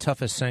these are the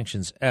toughest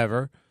sanctions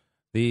ever.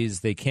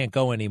 They can't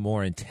go any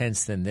more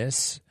intense than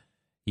this.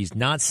 He's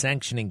not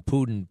sanctioning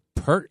Putin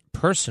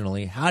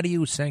personally. How do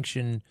you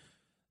sanction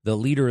the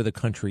leader of the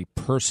country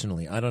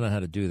personally. I don't know how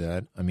to do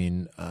that. I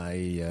mean,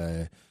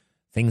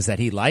 things that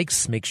he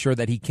likes, make sure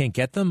that he can't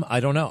get them. I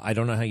don't know. I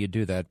don't know how you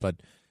do that. But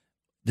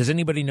does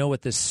anybody know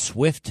what this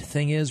SWIFT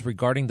thing is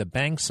regarding the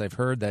banks? I've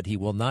heard that he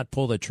will not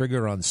pull the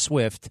trigger on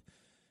SWIFT,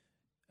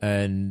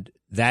 and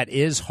that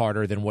is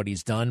harder than what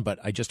he's done. But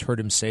I just heard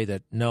him say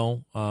that,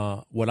 no,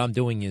 what I'm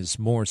doing is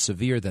more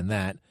severe than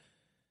that.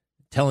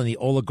 Telling the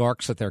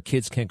oligarchs that their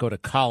kids can't go to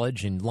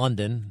college in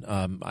London.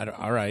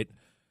 All right.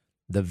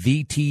 The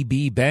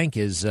VTB bank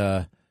is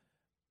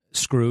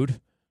screwed.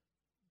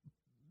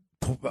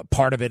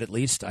 Part of it, at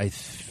least. I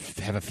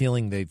have a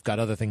feeling they've got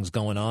other things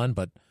going on,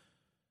 but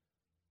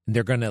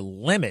they're going to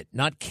limit,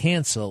 not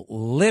cancel,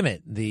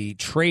 limit the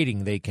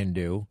trading they can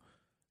do,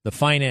 the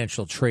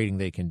financial trading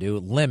they can do.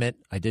 Limit.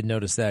 I did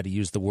notice that. He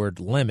used the word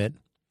limit.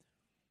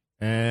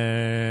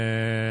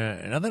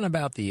 Nothing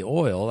about the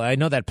oil. I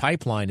know that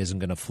pipeline isn't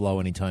going to flow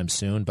anytime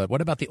soon, but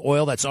what about the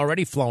oil that's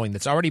already flowing,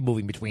 that's already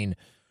moving between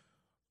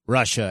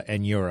Russia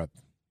and Europe?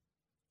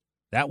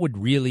 That would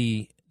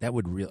really,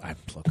 look,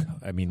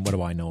 I mean, what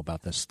do I know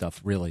about this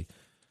stuff, really?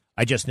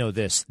 I just know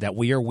this, that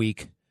we are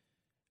weak,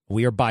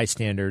 we are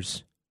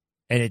bystanders,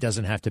 and it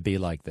doesn't have to be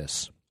like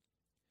this.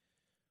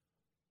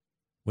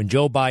 When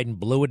Joe Biden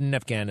blew it in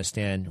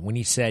Afghanistan, when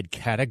he said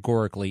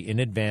categorically in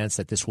advance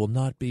that this will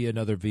not be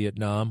another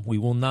Vietnam, we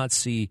will not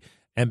see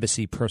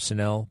embassy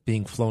personnel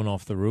being flown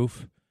off the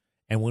roof,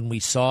 and when we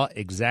saw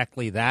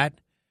exactly that,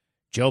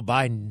 Joe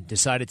Biden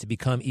decided to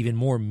become even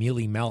more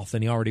mealy-mouthed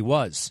than he already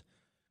was,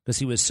 because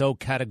he was so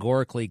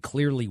categorically,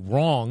 clearly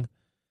wrong.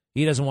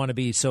 He doesn't want to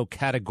be so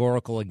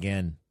categorical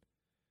again.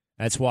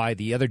 That's why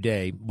the other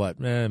day,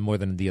 more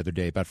than the other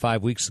day, about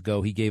 5 weeks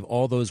ago, he gave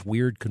all those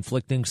weird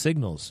conflicting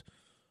signals.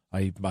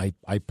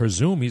 I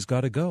presume he's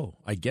got to go.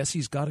 I guess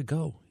he's got to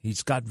go.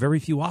 He's got very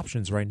few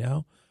options right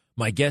now.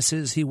 My guess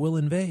is he will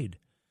invade.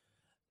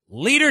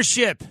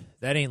 Leadership.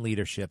 That ain't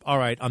leadership. All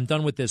right, I'm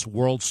done with this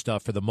world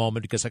stuff for the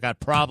moment because I got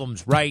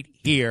problems right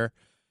here.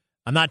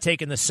 I'm not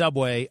taking the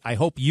subway. I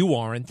hope you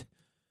aren't.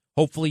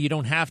 Hopefully you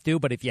don't have to,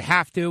 but if you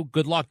have to,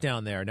 good luck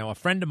down there. Now, a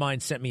friend of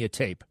mine sent me a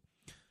tape.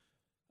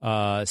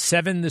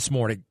 7 this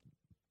morning.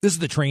 This is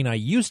the train I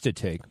used to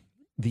take,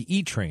 the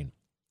E train.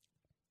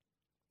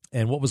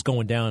 And what was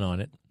going down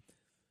on it?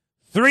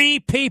 3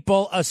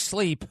 people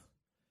asleep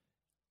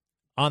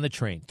on the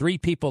train. 3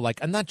 people, like,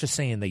 I'm not just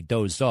saying they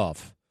dozed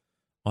off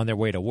on their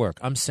way to work.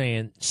 I'm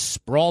saying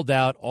sprawled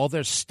out, all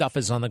their stuff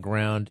is on the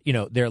ground. You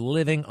know, they're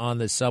living on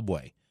the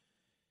subway.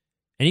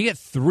 And you get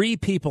 3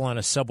 people on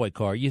a subway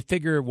car. You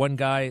figure one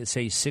guy,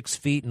 say 6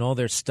 feet, and all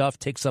their stuff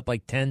takes up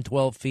like 10,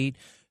 12 feet.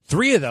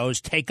 3 of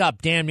those take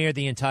up damn near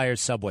the entire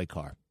subway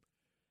car.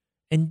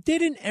 And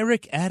didn't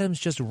Eric Adams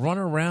just run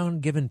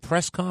around giving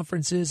press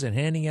conferences and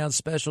handing out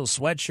special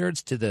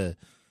sweatshirts to the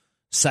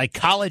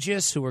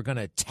psychologists who are going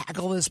to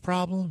tackle this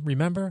problem?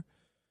 Remember?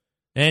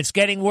 And it's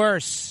getting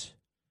worse.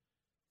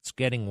 It's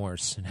getting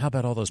worse. And how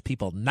about all those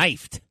people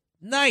knifed,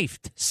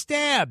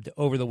 stabbed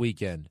over the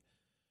weekend?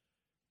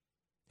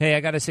 Hey, I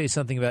got to say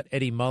something about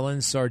Eddie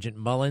Mullins, Sergeant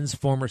Mullins,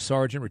 former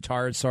sergeant,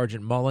 retired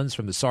Sergeant Mullins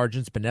from the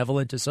Sergeants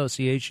Benevolent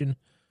Association.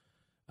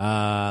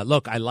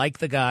 Look, I like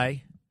the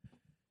guy.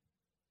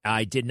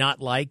 I did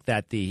not like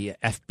that the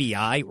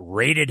FBI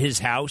raided his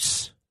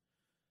house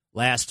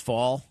last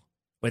fall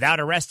without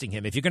arresting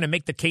him. If you're going to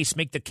make the case,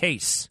 make the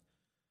case.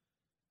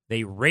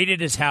 They raided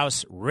his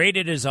house,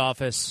 raided his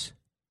office,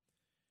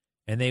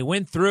 and they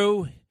went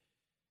through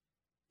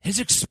his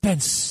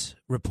expense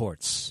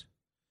reports.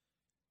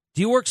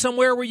 Do you work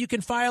somewhere where you can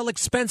file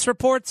expense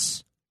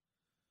reports?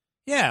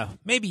 Yeah,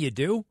 maybe you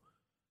do.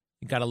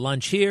 You got a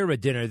lunch here, a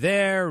dinner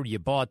there, you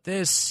bought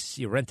this,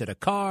 you rented a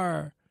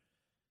car.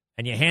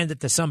 And you hand it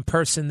to some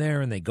person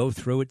there, and they go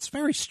through it. It's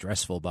very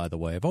stressful, by the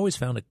way. I've always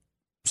found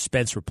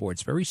expense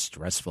reports very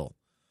stressful.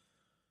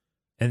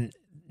 And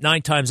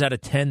 9 times out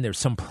of 10, there's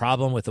some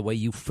problem with the way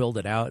you filled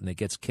it out, and it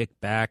gets kicked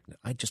back.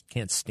 I just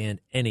can't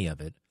stand any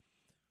of it.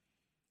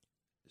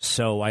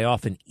 So I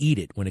often eat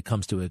it when it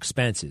comes to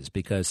expenses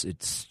because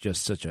it's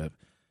just such a...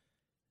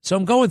 So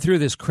I'm going through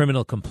this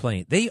criminal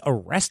complaint. They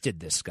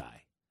arrested this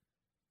guy.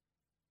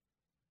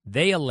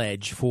 They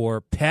allege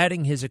for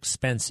padding his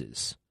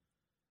expenses.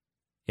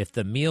 If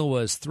the meal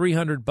was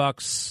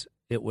 $300,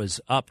 it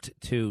was upped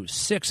to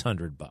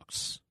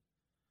 $600.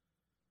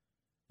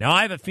 Now,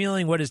 I have a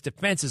feeling what his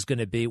defense is going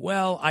to be,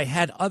 well, I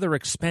had other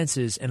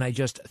expenses and I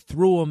just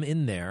threw them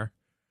in there.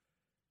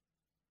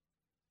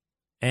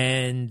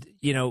 And,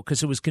 you know,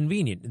 because it was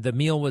convenient. The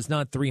meal was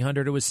not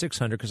 $300, it was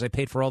 $600 because I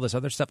paid for all this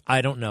other stuff.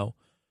 I don't know.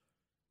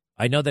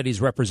 I know that he's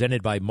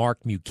represented by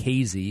Mark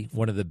Mukasey,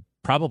 one of the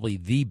probably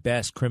the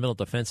best criminal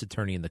defense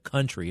attorney in the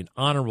country, an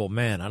honorable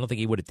man. I don't think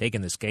he would have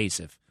taken this case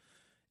if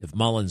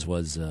Mullins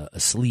was a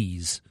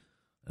sleaze,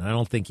 and I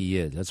don't think he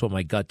is. That's what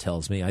my gut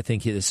tells me. I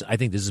think this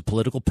is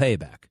political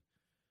payback.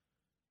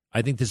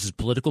 I think this is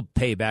political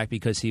payback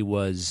because he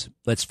was,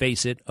 let's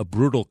face it, a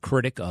brutal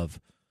critic of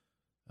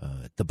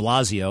de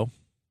Blasio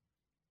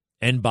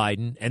and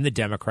Biden and the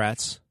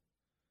Democrats.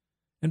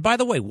 And by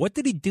the way, what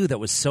did he do that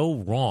was so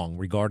wrong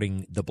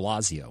regarding de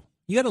Blasio?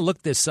 You got to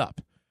look this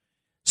up.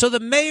 So the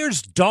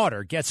mayor's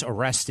daughter gets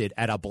arrested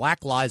at a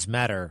Black Lives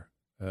Matter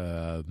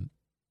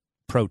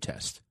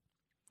protest.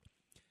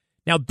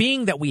 Now,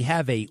 being that we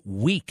have a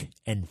weak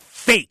and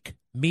fake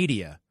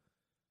media,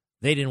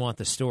 they didn't want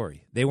the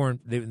story. They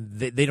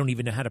don't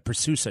even know how to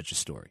pursue such a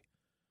story.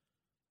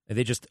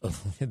 They just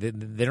they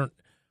don't.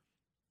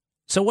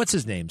 So what's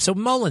his name? So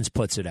Mullins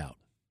puts it out.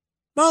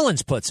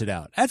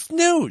 That's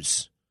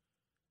news.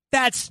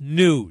 That's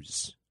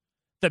news.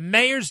 The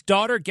mayor's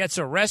daughter gets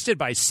arrested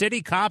by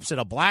city cops at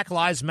a Black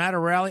Lives Matter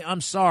rally.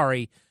 I'm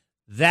sorry.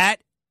 That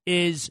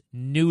is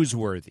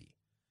newsworthy.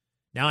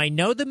 Now, I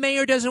know the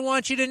mayor doesn't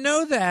want you to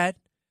know that.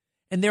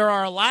 And there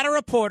are a lot of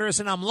reporters,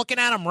 and I'm looking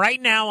at them right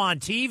now on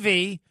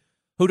TV,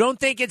 who don't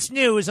think it's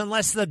news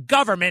unless the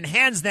government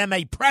hands them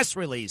a press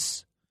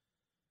release.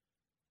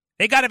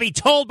 They got to be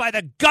told by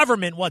the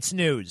government what's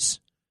news.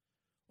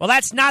 Well,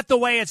 that's not the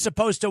way it's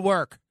supposed to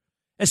work,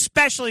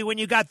 especially when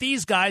you got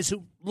these guys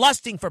who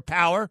lusting for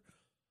power,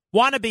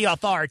 want to be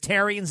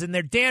authoritarians, and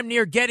they're damn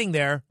near getting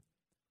there.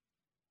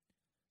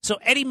 So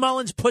Eddie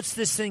Mullins puts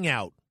this thing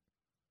out,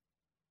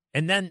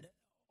 and then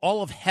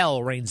all of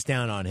hell rains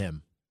down on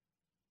him.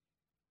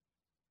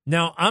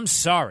 Now, I'm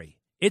sorry.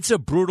 It's a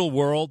brutal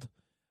world,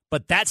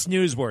 but that's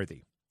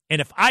newsworthy.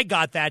 And if I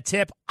got that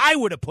tip, I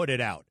would have put it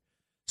out.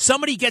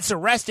 Somebody gets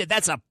arrested,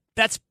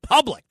 that's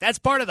public. That's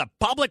part of the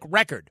public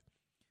record.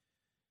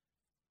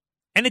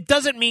 And it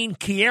doesn't mean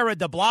Kiera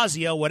de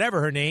Blasio,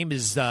 whatever her name,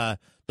 is the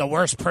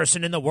worst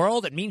person in the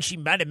world. It means she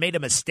might have made a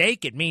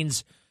mistake. It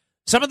means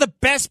some of the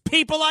best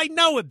people I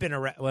know have been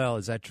arrested. Well,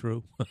 is that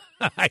true?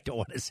 I don't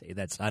want to say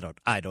that.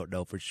 I don't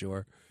know for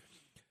sure.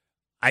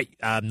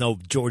 I'm no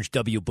George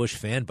W. Bush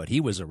fan, but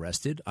he was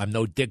arrested. I'm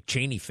no Dick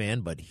Cheney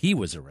fan, but he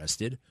was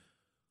arrested.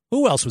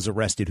 Who else was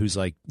arrested who's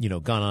gone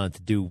on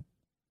to do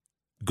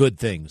good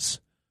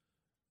things?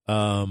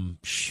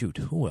 Shoot,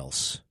 who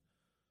else?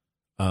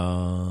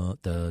 Let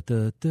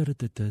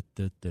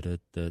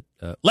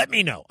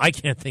me know. I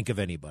can't think of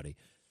anybody.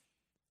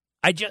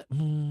 I just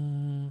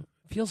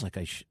feels like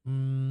I should.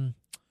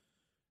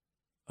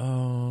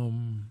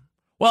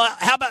 Well,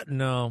 how about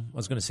no? I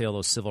was going to say all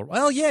those civil.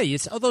 Well, yeah,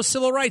 it's all those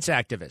civil rights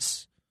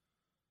activists.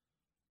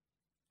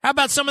 How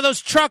about some of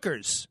those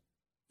truckers?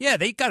 Yeah,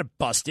 they got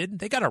busted.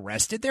 They got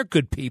arrested. They're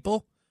good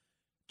people.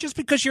 Just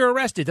because you're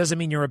arrested doesn't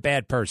mean you're a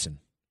bad person.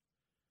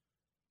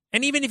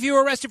 And even if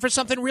you're arrested for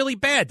something really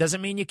bad, doesn't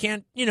mean you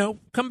can't,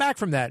 come back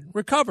from that,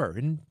 recover,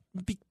 and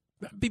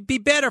be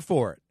better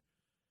for it.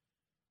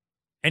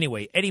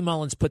 Anyway, Eddie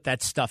Mullins put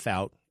that stuff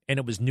out, and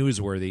it was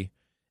newsworthy.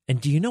 And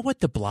do you know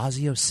what de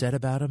Blasio said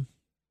about him?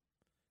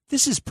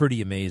 This is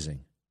pretty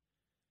amazing.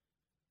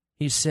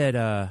 He said,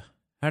 how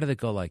did it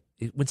go?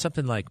 When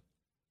something like,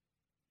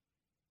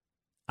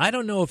 I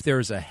don't know if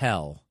there's a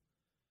hell,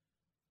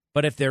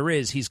 but if there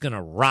is, he's going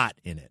to rot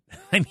in it.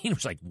 I mean, it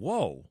was like,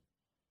 whoa.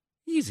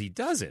 Easy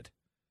does it.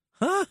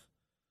 Huh?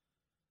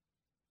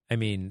 I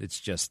mean,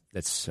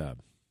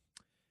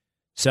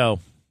 so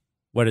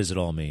what does it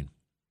all mean?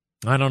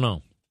 I don't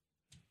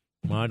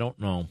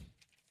know.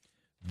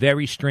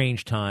 Very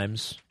strange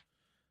times,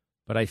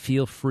 but I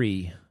feel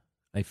free.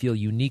 I feel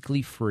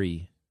uniquely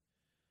free.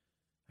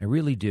 I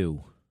really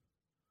do.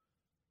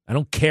 I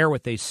don't care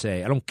what they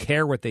say. I don't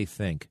care what they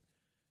think.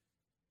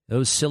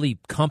 Those silly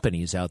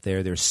companies out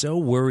there, they're so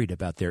worried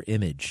about their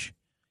image.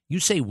 You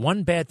say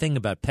one bad thing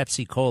about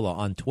Pepsi Cola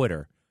on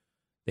Twitter,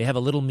 they have a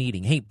little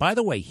meeting. Hey, by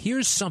the way,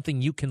 here's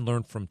something you can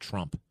learn from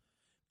Trump.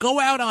 Go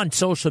out on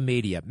social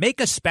media.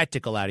 Make a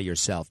spectacle out of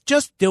yourself.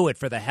 Just do it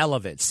for the hell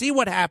of it. See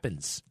what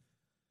happens.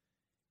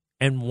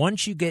 And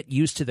once you get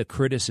used to the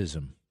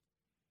criticism,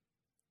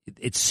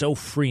 it's so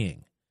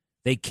freeing.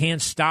 They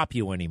can't stop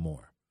you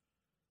anymore.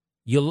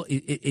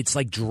 It's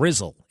like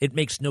drizzle. It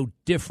makes no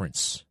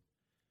difference.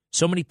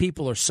 So many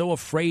people are so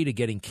afraid of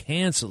getting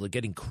canceled, of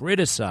getting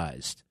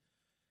criticized.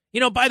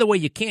 By the way,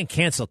 you can't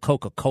cancel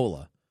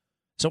Coca-Cola.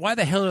 So why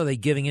the hell are they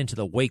giving in to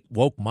the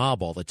woke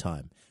mob all the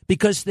time?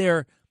 Because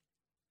their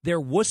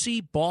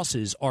wussy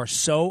bosses are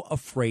so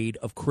afraid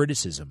of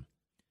criticism.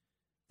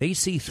 They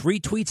see 3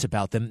 tweets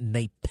about them, and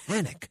they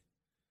panic.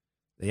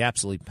 They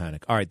absolutely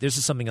panic. All right, this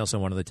is something else I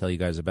wanted to tell you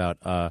guys about.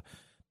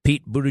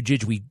 Pete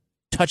Buttigieg, we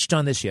touched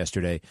on this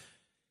yesterday.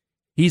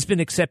 He's been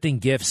accepting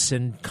gifts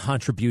and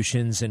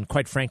contributions, and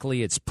quite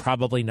frankly, it's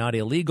probably not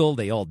illegal.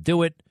 They all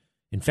do it.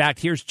 In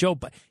fact, here's Joe.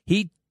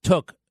 He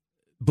took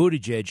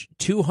Buttigieg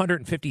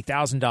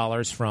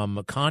 $250,000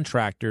 from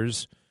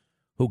contractors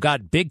who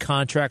got big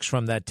contracts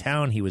from that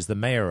town he was the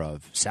mayor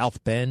of,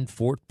 South Bend,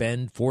 Fort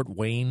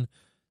Wayne,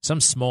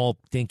 some small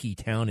dinky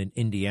town in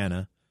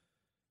Indiana.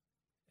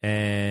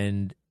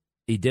 And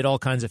he did all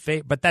kinds of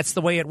favors. But that's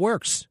the way it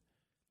works.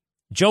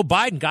 Joe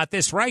Biden got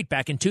this right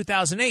back in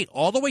 2008,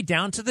 all the way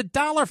down to the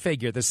dollar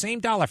figure, the same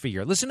dollar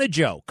figure. Listen to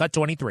Joe, cut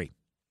 23.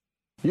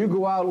 You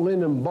go out,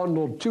 Lynn, and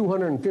bundle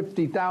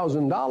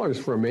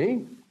 $250,000 for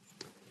me,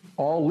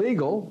 all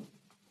legal,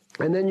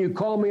 and then you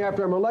call me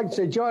after I'm elected and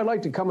say, Joe, I'd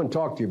like to come and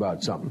talk to you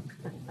about something.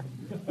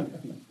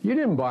 You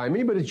didn't buy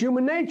me, but it's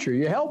human nature.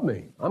 You helped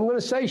me. I'm going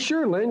to say,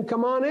 sure, Lynn,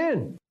 come on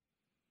in.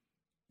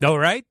 All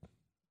right.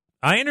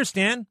 I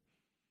understand.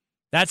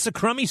 That's a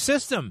crummy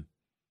system,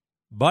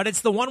 but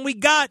it's the one we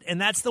got, and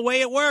that's the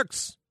way it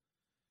works.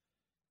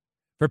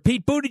 For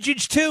Pete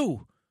Buttigieg,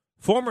 too,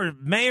 former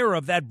mayor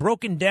of that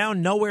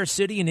broken-down nowhere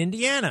city in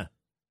Indiana.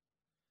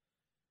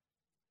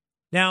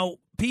 Now,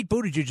 Pete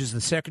Buttigieg is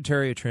the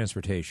Secretary of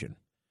Transportation.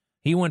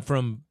 He went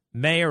from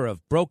mayor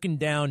of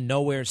broken-down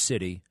nowhere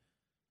city,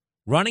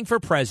 running for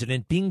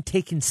president, being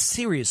taken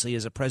seriously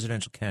as a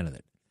presidential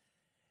candidate.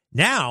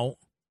 Now,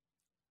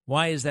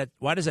 why does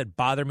that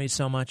bother me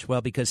so much?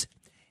 Well, because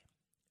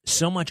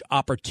so much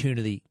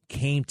opportunity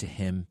came to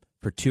him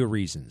for two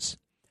reasons.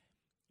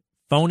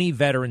 Phony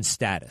veteran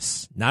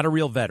status, not a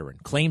real veteran,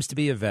 claims to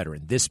be a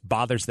veteran. This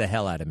bothers the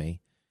hell out of me.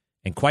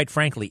 And quite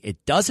frankly,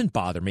 it doesn't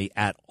bother me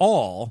at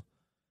all.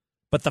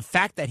 But the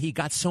fact that he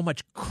got so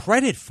much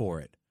credit for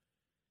it.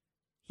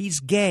 He's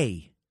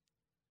gay.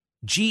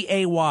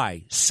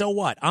 G-A-Y. So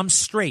what? I'm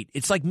straight.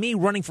 It's like me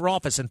running for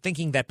office and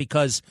thinking that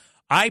because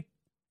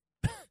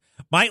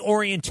my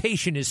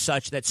orientation is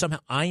such that somehow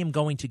I am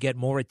going to get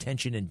more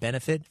attention and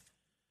benefit.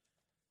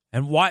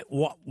 And why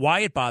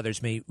it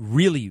bothers me,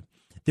 really,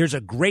 there's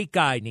a great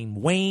guy named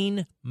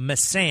Wayne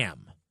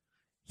Massam.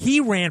 He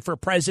ran for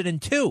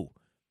president, too.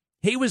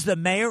 He was the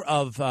mayor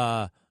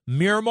of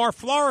Miramar,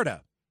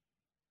 Florida.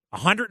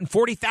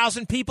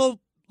 140,000 people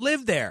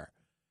live there.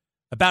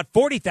 About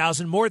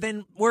 40,000 more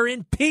than were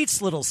in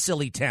Pete's little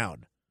silly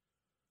town.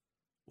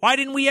 Why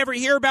didn't we ever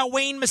hear about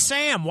Wayne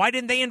Massam? Why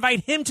didn't they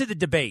invite him to the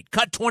debate?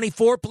 Cut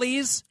 24,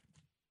 please.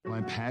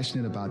 I'm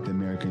passionate about the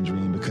American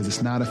dream because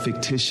it's not a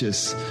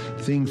fictitious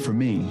thing for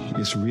me.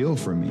 It's real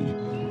for me.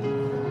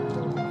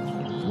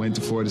 Went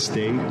to Florida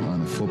State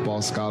on a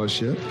football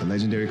scholarship. The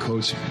legendary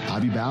coach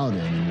Bobby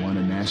Bowden won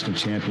a national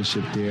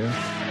championship there.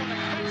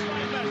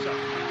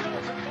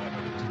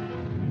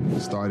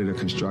 Started a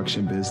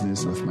construction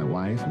business with my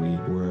wife. We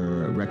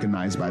were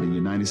recognized by the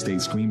United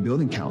States Green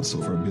Building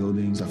Council for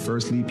building the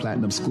first LEED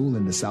Platinum school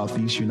in the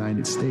Southeast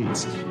United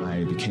States.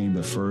 I became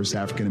the first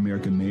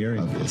African-American mayor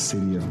of the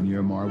city of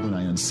Miramar when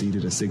I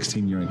unseated a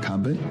 16-year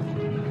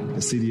incumbent.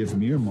 The city of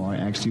Miramar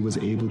actually was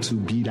able to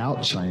beat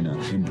out China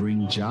and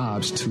bring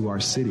jobs to our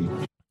city.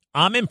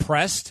 I'm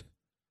impressed.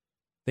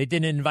 They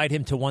didn't invite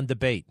him to one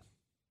debate.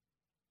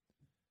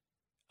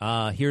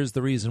 Here's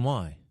the reason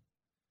why.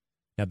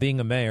 Now,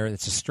 being a mayor,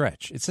 it's a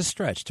stretch. It's a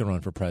stretch to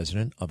run for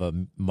president of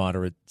a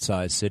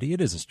moderate-sized city.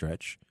 It is a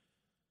stretch.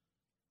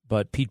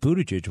 But Pete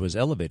Buttigieg was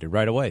elevated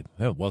right away.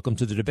 Oh, welcome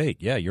to the debate.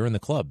 Yeah, you're in the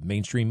club.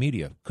 Mainstream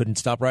media couldn't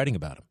stop writing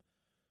about him.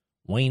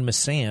 Wayne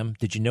Massam,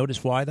 did you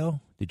notice why, though?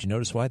 Did you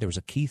notice why? There was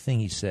a key thing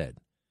he said.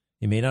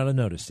 You may not have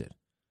noticed it.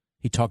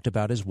 He talked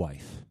about his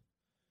wife.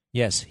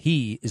 Yes,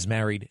 he is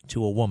married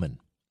to a woman.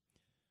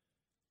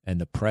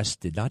 And the press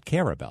did not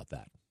care about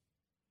that.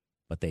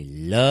 But they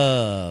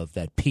love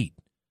that Pete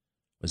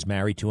was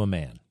married to a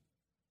man.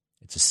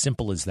 It's as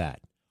simple as that.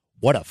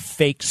 What a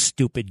fake,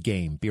 stupid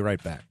game. Be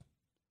right back.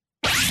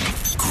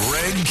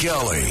 Greg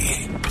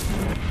Kelly.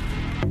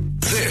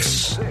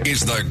 This is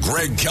the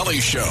Greg Kelly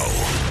Show.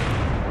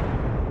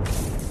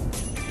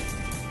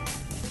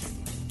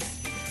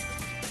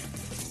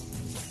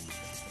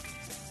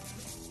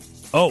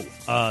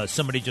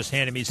 Somebody just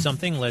handed me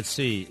something. Let's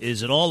see.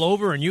 Is it all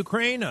over in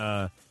Ukraine?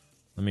 Let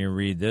me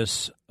read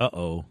this.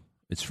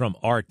 It's from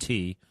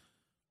RT.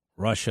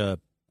 Russia.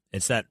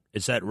 It's that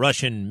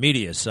Russian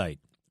media site.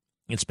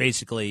 It's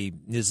basically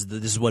this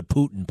is what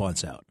Putin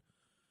punts out.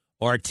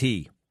 RT.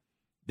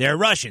 They're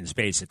Russians,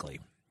 basically.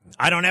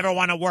 I don't ever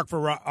want to work for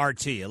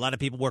RT. A lot of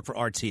people work for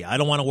RT. I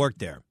don't want to work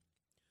there.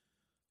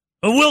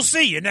 But we'll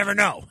see. You never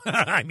know.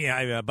 But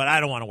I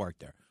don't want to work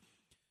there.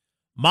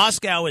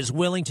 Moscow is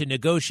willing to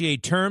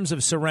negotiate terms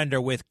of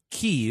surrender with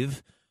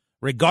Kyiv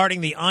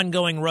regarding the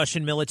ongoing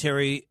Russian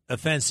military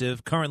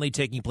offensive currently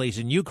taking place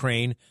in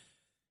Ukraine.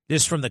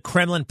 This from the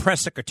Kremlin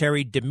press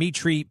secretary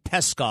Dmitry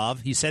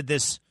Peskov. He said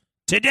this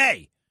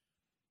today.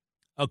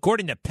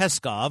 According to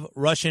Peskov,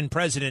 Russian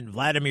President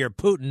Vladimir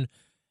Putin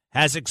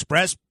has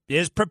expressed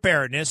his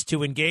preparedness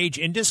to engage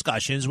in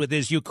discussions with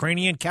his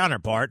Ukrainian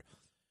counterpart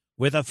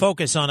with a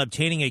focus on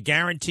obtaining a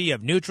guarantee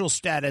of neutral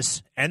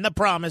status and the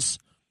promise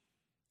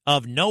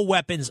of no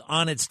weapons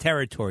on its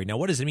territory. Now,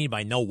 what does it mean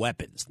by no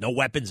weapons? No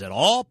weapons at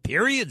all?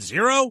 Period?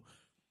 Zero?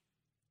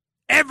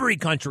 Every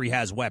country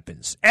has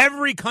weapons.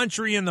 Every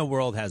country in the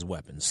world has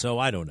weapons. So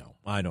I don't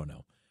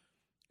know.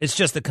 It's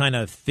just the kind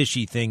of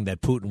fishy thing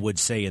that Putin would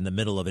say in the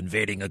middle of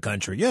invading a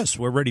country. Yes,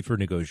 we're ready for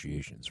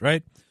negotiations,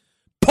 right?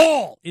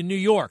 Paul in New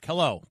York.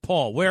 Hello,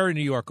 Paul. Where in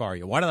New York are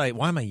you? Why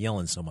am I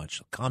yelling so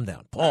much? Calm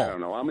down, Paul. I don't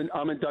know. I'm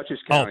in Dutchess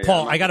County. Oh,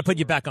 Paul, I got to put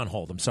you back on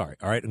hold. I'm sorry.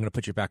 All right, I'm going to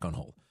put you back on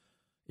hold.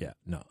 Yeah,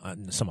 no,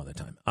 some other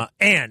time.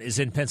 Ann is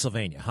in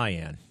Pennsylvania. Hi,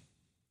 Ann.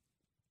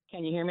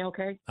 Can you hear me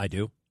okay? I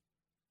do.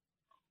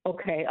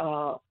 Okay,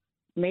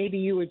 maybe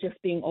you were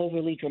just being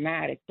overly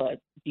dramatic, but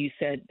you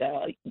said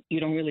you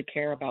don't really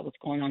care about what's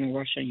going on in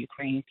Russia and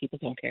Ukraine. People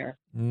don't care.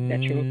 Is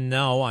that true?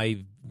 No,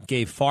 I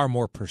gave far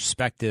more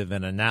perspective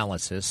and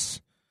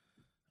analysis.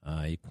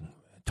 I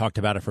talked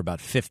about it for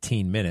about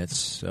 15 minutes,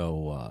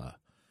 so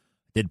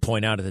Did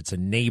point out that it's a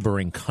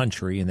neighboring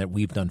country and that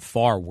we've done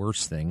far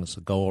worse things,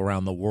 go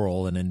around the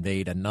world and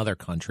invade another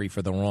country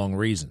for the wrong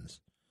reasons.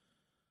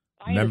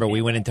 Remember,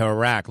 we went into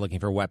Iraq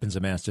looking for weapons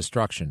of mass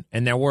destruction,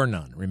 and there were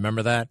none.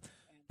 Remember that?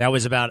 That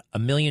was about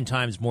 1 million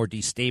times more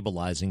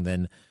destabilizing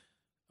than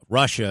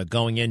Russia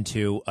going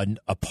into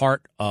a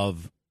part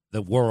of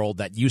the world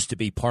that used to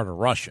be part of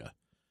Russia.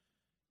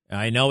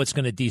 I know it's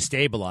going to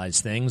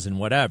destabilize things and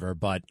whatever,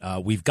 but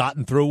we've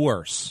gotten through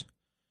worse.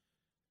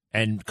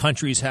 And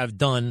countries have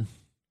done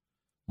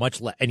much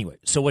less. Anyway,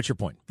 so what's your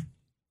point?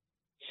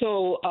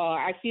 So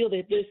I feel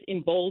that this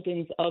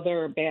emboldens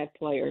other bad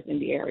players in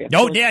the area.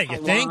 Oh, First, yeah, you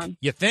Iran. think?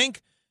 You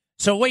think?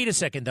 So wait a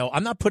second, though.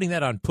 I'm not putting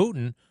that on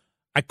Putin.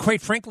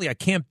 Quite frankly, I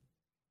can't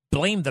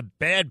blame the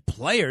bad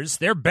players.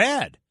 They're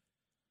bad.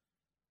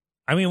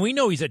 I mean, we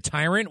know he's a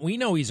tyrant. We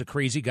know he's a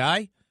crazy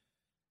guy.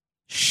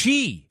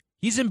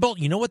 He's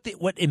emboldened. You know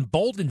what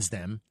emboldens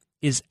them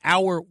is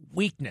our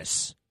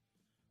weakness.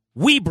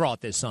 We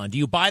brought this on. Do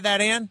you buy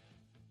that, Ann?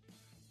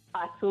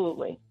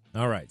 Absolutely.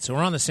 All right, so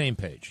we're on the same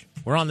page.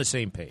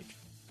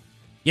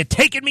 You're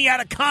taking me out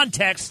of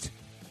context.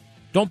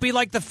 Don't be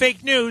like the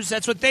fake news.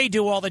 That's what they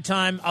do all the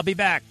time. I'll be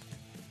back.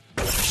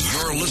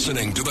 You're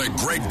listening to The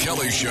Greg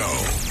Kelly Show.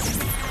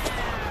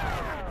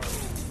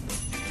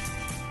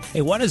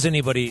 Hey, why does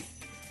anybody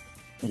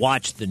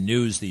watch the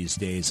news these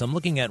days? I'm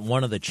looking at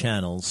one of the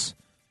channels.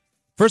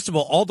 First of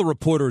all the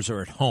reporters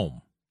are at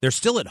home. They're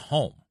still at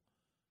home.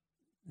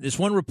 This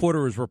one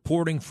reporter is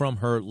reporting from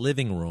her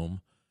living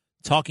room,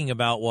 talking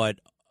about what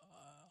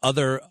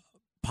other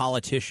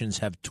politicians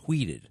have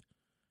tweeted.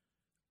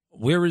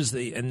 Where is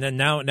and then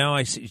now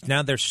I see,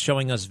 now they're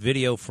showing us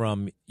video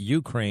from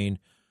Ukraine.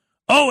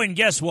 Oh, and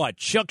guess what?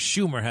 Chuck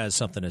Schumer has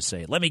something to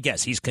say. Let me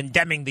guess. He's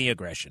condemning the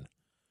aggression.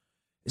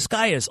 This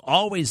guy is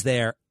always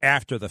there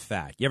after the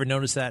fact. You ever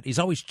notice that? He's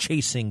always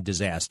chasing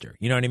disaster.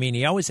 You know what I mean?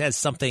 He always has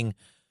something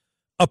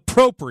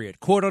appropriate,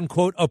 quote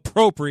unquote,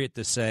 appropriate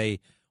to say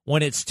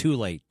when it's too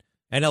late.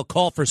 And he'll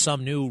call for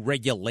some new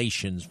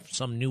regulations,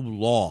 some new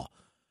law.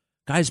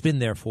 Guy's been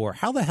there for,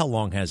 how the hell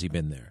long has he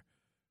been there?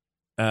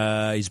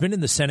 He's been in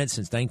the Senate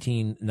since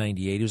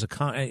 1998.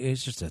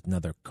 He's just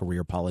another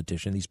career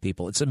politician. These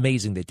people, it's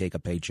amazing they take a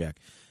paycheck.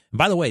 And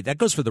by the way, that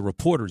goes for the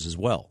reporters as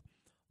well.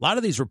 A lot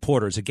of these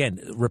reporters,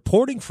 again,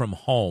 reporting from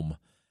home,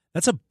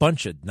 that's a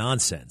bunch of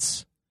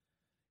nonsense.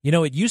 You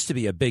know, it used to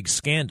be a big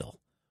scandal.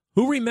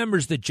 Who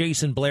remembers the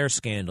Jason Blair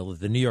scandal at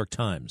the New York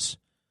Times?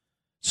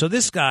 So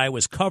this guy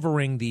was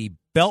covering the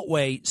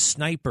Beltway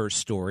sniper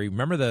story.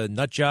 Remember the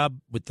nut job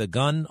with the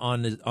gun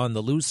on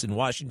the loose in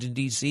Washington,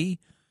 D.C.?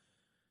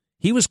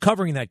 He was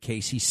covering that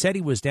case. He said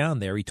he was down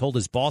there. He told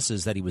his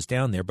bosses that he was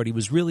down there, but he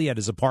was really at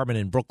his apartment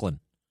in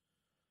Brooklyn.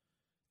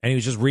 And he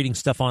was just reading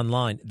stuff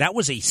online. That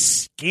was a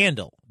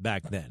scandal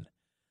back then.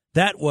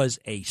 That was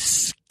a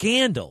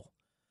scandal.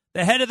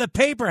 The head of the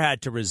paper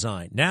had to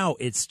resign. Now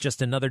it's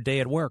just another day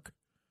at work.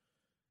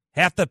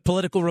 Half the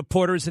political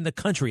reporters in the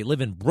country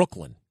live in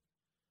Brooklyn.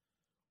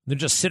 They're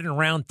just sitting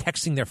around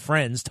texting their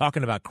friends,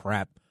 talking about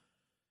crap,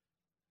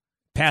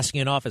 passing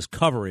it off as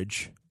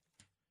coverage,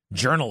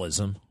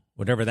 journalism,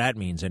 whatever that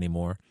means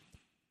anymore.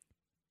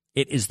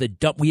 It is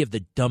we have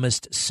the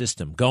dumbest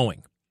system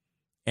going.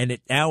 And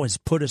it now has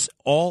put us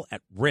all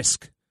at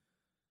risk,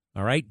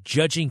 all right?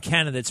 Judging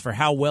candidates for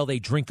how well they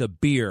drink a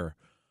beer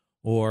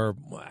or,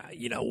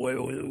 you know,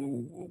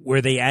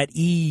 were they at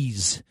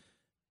ease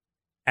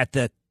at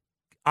the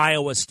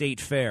Iowa State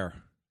Fair.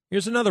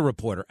 Here's another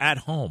reporter at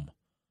home.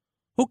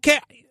 Who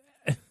cares?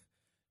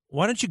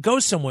 Why don't you go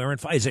somewhere and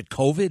find? Is it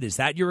COVID? Is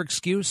that your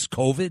excuse?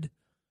 COVID?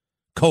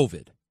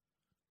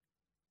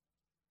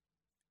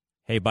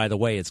 Hey, by the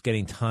way, it's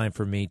getting time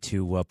for me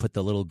to put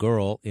the little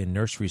girl in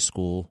nursery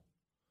school.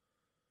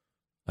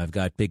 I've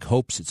got big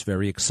hopes. It's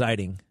very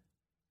exciting.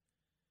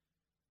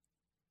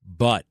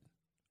 But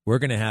we're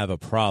going to have a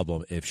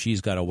problem if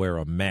she's got to wear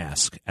a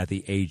mask at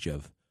the age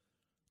of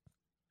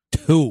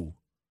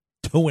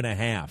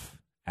 2.5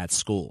 at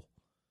school.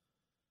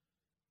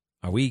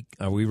 Are we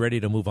ready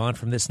to move on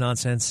from this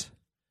nonsense?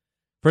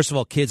 First of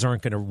all, kids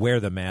aren't going to wear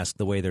the mask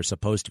the way they're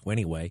supposed to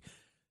anyway.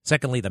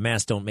 Secondly, the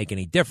masks don't make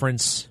any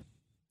difference.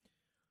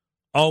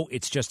 Oh,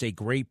 it's just a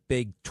great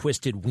big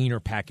twisted wiener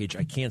package.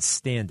 I can't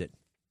stand it.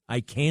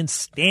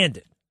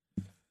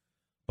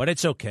 But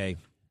it's okay.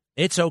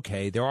 It's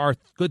okay. There are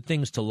good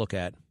things to look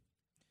at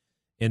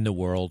in the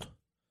world.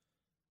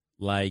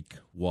 Like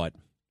what?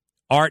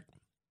 Art.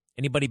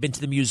 Anybody been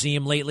to the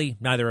museum lately?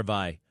 Neither have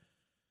I.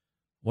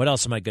 What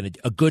else am I going to do?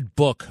 A good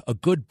book. A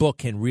good book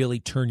can really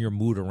turn your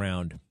mood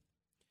around.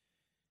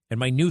 And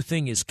my new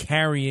thing is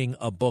carrying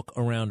a book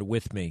around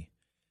with me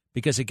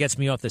because it gets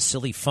me off the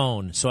silly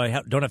phone so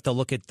I don't have to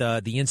look at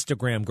the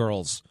Instagram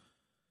girls.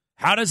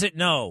 How does it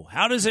know?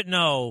 How does it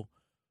know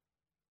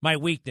my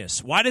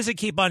weakness? Why does it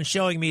keep on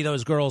showing me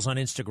those girls on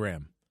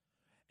Instagram?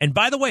 And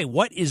by the way,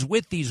 what is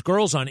with these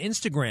girls on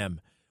Instagram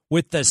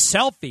with the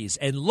selfies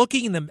and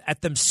looking them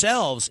at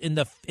themselves in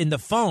the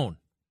phone?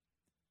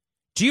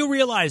 Do you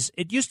realize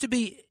it used to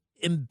be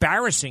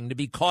embarrassing to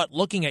be caught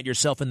looking at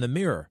yourself in the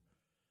mirror?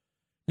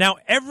 Now,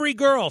 every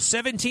girl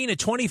 17 to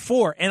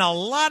 24, and a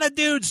lot of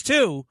dudes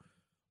too,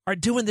 are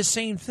doing the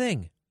same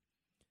thing.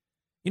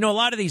 You know, a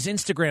lot of these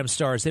Instagram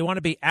stars, they want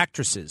to be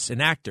actresses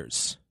and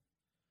actors.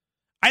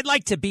 I'd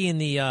like to be in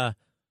the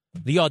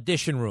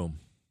audition room,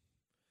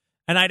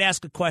 and I'd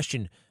ask a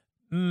question.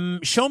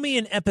 Show me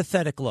an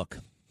empathetic look.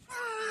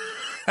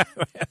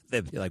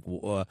 They'd be like,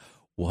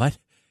 what?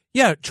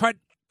 Yeah, try.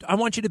 I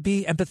want you to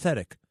be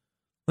empathetic.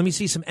 Let me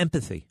see some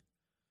empathy.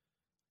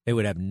 They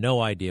would have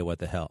no idea what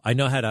the hell. I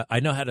know how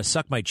to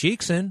suck my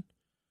cheeks in.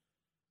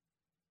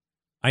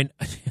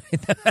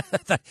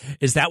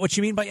 Is that what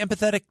you mean by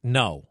empathetic?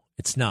 No,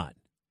 it's not.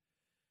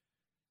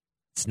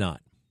 It's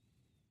not.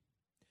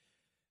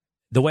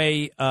 The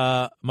way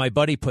my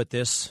buddy put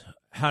this,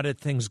 how did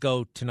things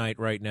go tonight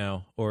right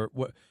now? Or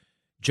what?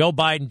 Joe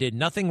Biden did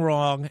nothing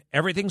wrong.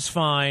 Everything's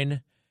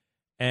fine.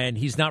 And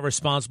he's not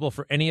responsible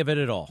for any of it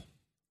at all.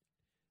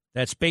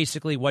 That's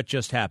basically what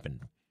just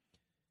happened.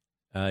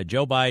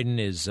 Joe Biden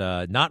is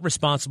not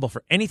responsible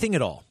for anything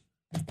at all.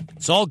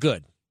 It's all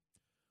good.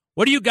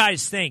 What do you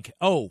guys think?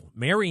 Oh,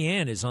 Mary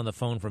Ann is on the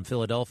phone from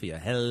Philadelphia.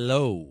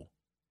 Hello.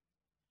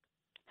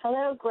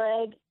 Hello,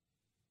 Greg.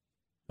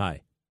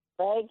 Hi.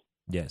 Greg?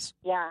 Yes.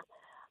 Yeah.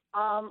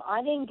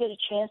 I didn't get a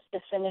chance to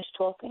finish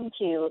talking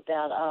to you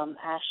about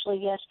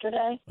Ashley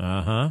yesterday.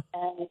 Uh-huh.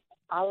 And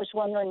I was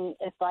wondering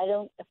if I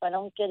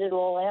don't get it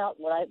all out,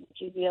 would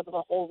you be able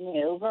to hold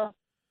me over?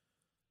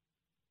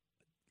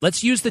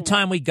 Let's use the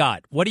time we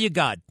got. What do you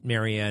got,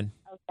 Mary Ann?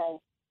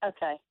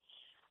 Okay.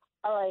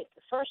 All right.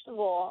 First of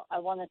all, I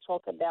want to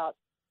talk about,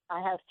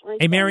 I have three.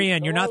 Hey, Mary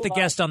Ann, you're not the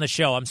guest on the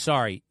show. I'm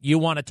sorry. You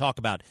want to talk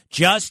about.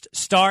 Just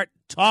start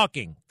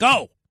talking.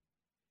 Go.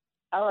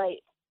 All right.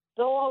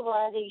 Bill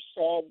O'Reilly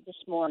said this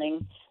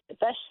morning, the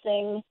best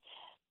thing,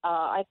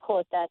 I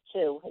caught that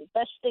too, the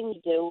best thing to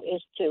do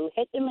is to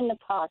hit them in the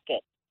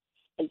pocket,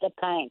 in the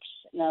banks,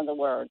 in other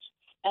words.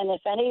 And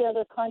if any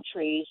other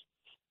countries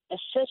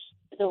assist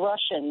the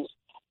Russians,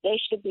 they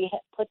should be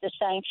put the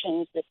same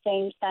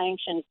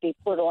sanctions be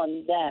put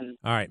on them.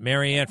 All right,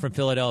 Mary Ann from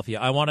Philadelphia.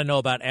 I want to know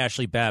about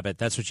Ashley Babbitt.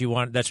 That's what you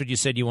want. That's what you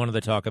said you wanted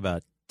to talk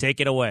about. Take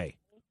it away.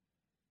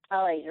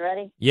 All right, you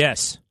ready?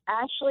 Yes.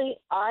 Actually,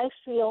 I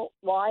feel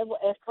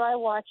after I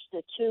watched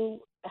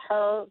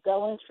her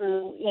going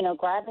through,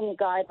 grabbing the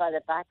guy by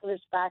the back of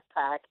his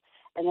backpack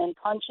and then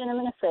punching him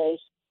in the face,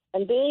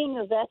 and being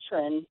a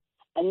veteran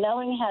and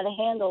knowing how to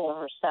handle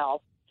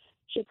herself,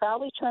 she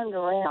probably turned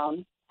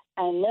around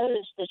and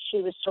noticed that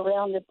she was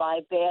surrounded by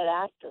bad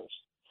actors.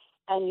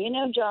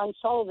 And, John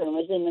Sullivan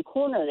was in the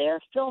corner there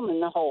filming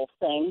the whole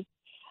thing.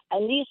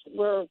 And these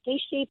were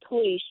D.C.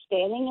 police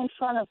standing in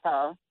front of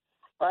her,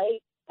 right?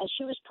 And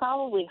she was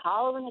probably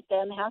hollering at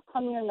them, how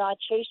come you're not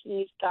chasing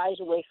these guys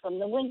away from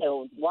the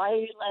window? Why are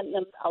you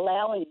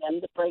allowing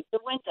them to break the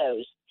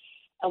windows?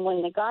 And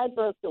when the guy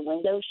broke the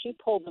window, she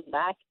pulled him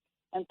back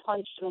and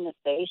punched him in the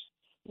face,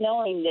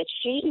 knowing that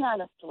she's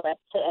not a threat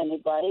to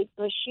anybody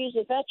because she's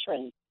a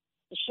veteran.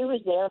 She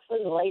was there for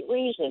the right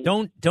reason.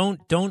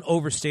 Don't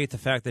overstate the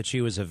fact that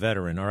she was a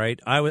veteran, all right?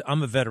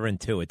 I'm a veteran,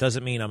 too. It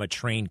doesn't mean I'm a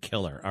trained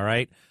killer, all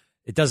right?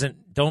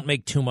 Don't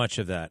make too much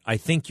of that. I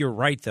think you're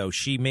right, though.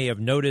 She may have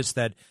noticed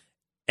that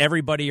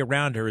everybody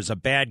around her is a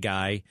bad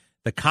guy,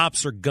 the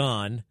cops are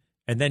gone,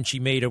 and then she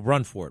made a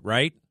run for it,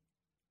 right?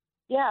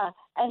 Yeah,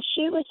 and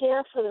she was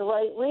there for the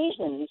right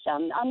reasons.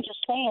 I'm just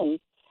saying,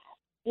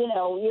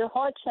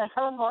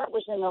 her heart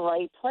was in the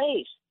right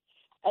place.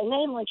 And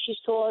then when she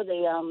saw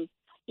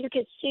you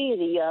could see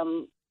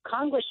the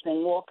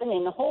congressman walking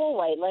in the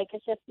hallway like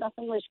as if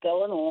nothing was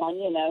going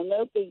on,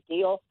 no big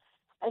deal.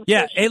 And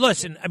yeah, so hey,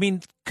 listen, I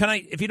mean,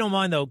 if you don't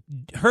mind, though,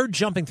 her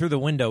jumping through the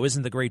window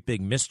isn't the great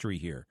big mystery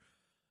here.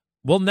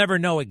 We'll never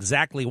know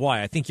exactly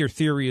why. I think your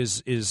theory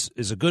is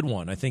a good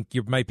one. I think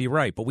you might be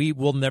right, but we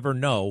will never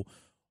know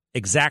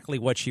exactly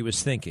what she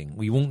was thinking.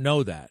 We won't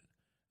know that.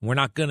 We're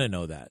not going to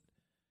know that.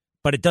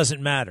 But it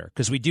doesn't matter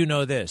because we do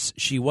know this.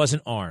 She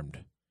wasn't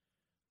armed,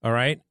 all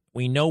right?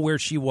 We know where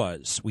she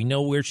was. We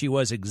know where she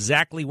was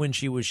exactly when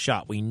she was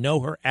shot. We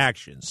know her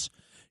actions.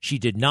 She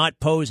did not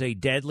pose a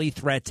deadly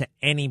threat to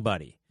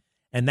anybody.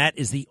 And that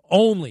is the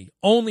only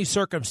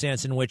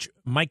circumstance in which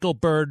Michael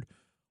Byrd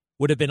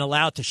would have been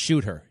allowed to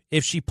shoot her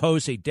if she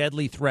posed a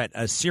deadly threat,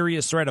 a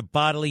serious threat of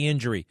bodily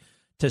injury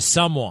to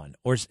someone,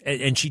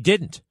 and she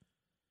didn't.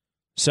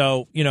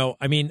 So,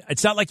 I mean,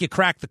 it's not like you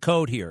cracked the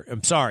code here.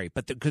 I'm sorry,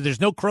 but because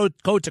there's no code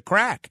to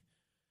crack.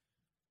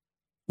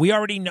 We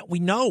already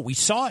know. We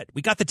saw it.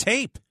 We got the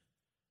tape.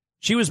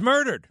 She was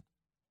murdered.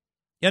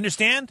 You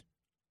understand?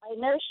 I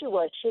know she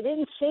was. She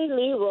didn't see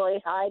Leroy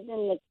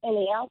hiding in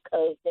the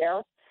alcove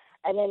there.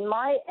 And in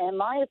my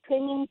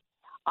opinion,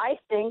 I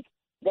think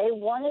they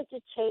wanted to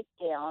take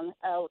down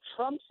a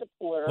Trump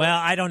supporter. Well,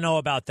 I don't know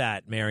about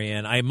that,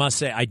 Marianne. I must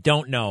say, I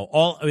don't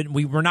know.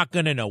 We're not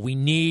going to know. We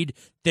need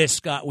this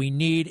guy. We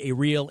need a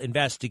real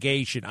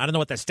investigation. I don't know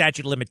what the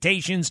statute of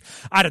limitations.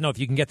 I don't know if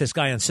you can get this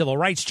guy on civil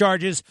rights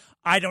charges.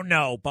 I don't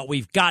know, but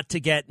we've got to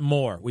get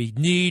more. We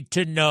need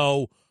to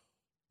know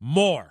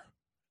more.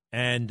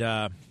 And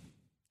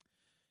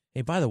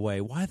Hey, by the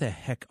way, why the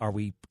heck are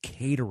we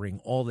catering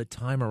all the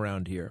time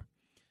around here?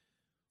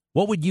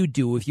 What would you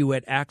do if you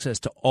had access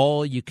to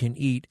all you can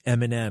eat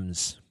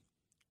M&Ms?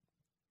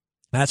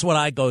 That's what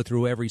I go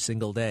through every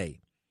single day.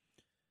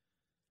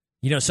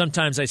 You know,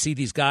 sometimes I see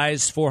these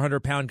guys,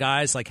 400-pound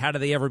guys, like, how do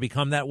they ever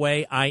become that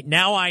way?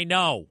 Now I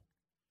know.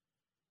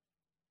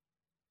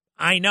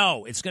 I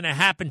know. It's going to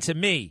happen to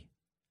me.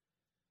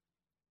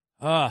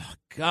 Oh,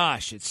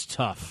 gosh, it's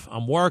tough.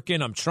 I'm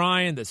working, I'm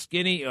trying, the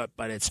skinny,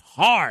 but it's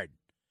hard.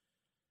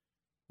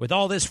 With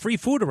all this free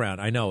food around,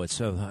 I know it's.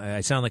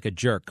 I sound like a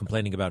jerk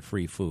complaining about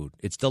free food.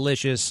 It's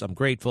delicious. I'm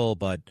grateful,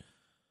 but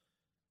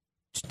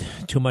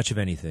too much of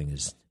anything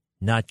is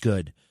not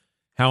good.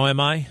 How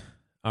am I?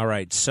 All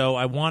right. So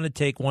I want to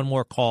take one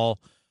more call.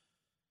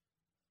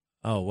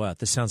 Oh, wow.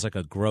 This sounds like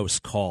a gross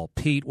call.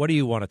 Pete, what do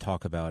you want to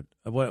talk about?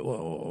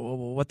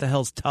 What the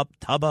hell's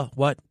Tubba?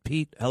 What?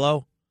 Pete,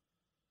 hello?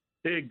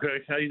 Hey,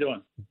 Greg. How you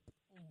doing?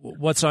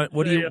 What's on?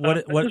 What do you? What?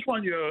 I just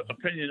want your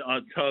opinion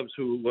on Tubbs,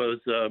 who was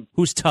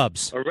who's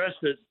Tubbs?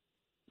 Arrested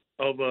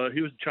over.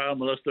 He was a child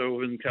molester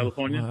over in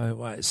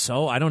California.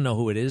 So I don't know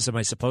who it is. Am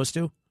I supposed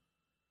to?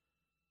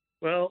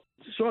 Well,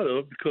 sort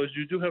of, because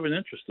you do have an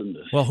interest in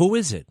this. Well, who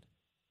is it?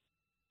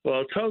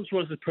 Well, Tubbs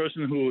was the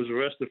person who was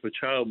arrested for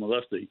child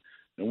molesting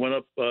and went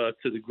up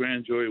to the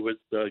grand jury with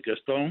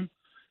Gaston,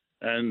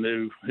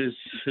 and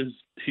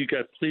he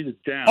got pleaded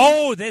down.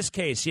 Oh, this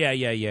case, yeah.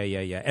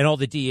 And all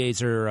the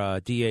DAs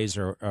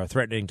are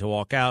threatening to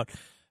walk out.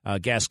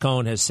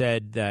 Gascon has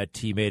said that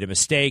he made a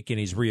mistake and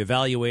he's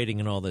reevaluating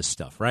and all this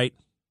stuff, right?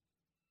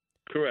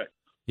 Correct.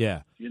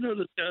 Yeah. Do you know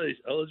that he's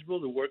eligible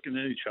to work in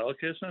any child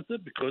care center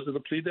because of the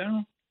plea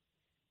down?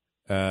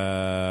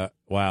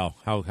 Wow.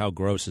 How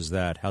gross is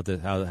that?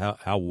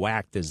 How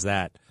whacked is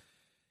that?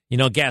 You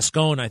know,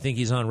 Gascon, I think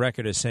he's on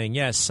record as saying,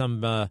 yes,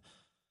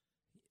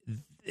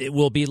 it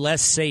will be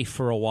less safe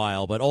for a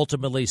while, but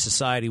ultimately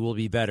society will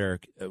be better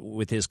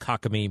with his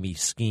cockamamie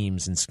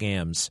schemes and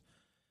scams.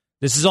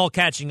 This is all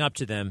catching up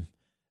to them.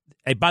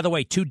 Hey, by the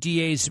way, 2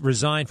 DAs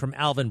resigned from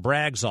Alvin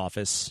Bragg's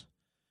office.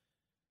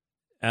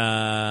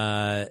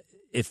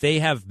 If they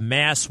have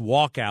mass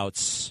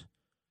walkouts,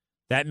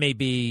 that may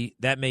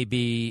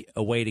be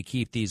a way to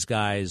keep these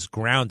guys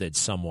grounded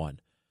somewhat.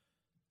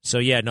 So,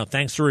 yeah, no,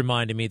 thanks for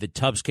reminding me. The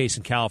Tubbs case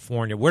in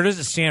California, where does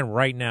it stand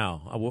right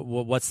now?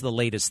 What's the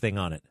latest thing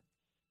on it?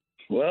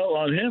 Well,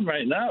 on him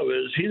right now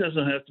is he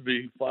doesn't have to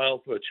be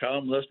filed for a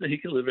child molester. He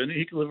can live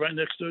right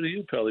next door to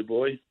you, Pelly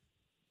boy.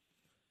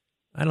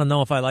 I don't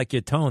know if I like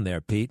your tone there,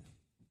 Pete.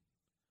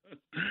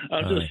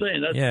 I'm just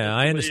saying. Yeah,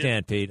 I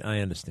understand, Pete. I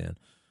understand.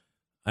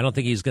 I don't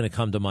think he's going to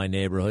come to my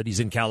neighborhood.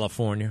 He's in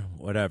California,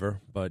 whatever,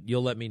 but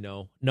you'll let me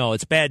know. No,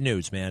 it's bad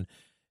news, man.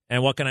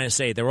 And what can I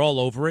say? They're all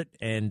over it,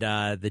 and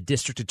the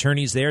district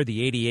attorneys there,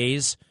 the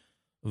ADAs,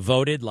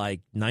 voted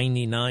like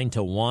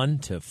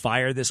 99-1 to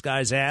fire this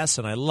guy's ass,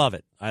 and I love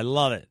it. I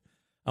love it.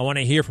 I want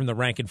to hear from the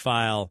rank and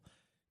file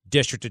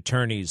district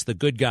attorneys, the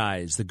good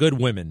guys, the good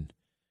women,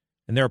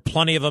 and there are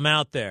plenty of them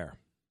out there.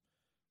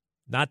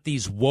 Not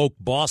these woke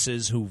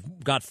bosses who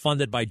got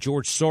funded by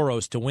George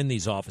Soros to win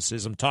these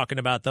offices. I'm talking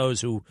about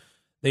those who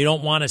they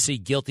don't want to see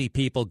guilty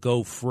people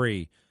go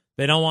free.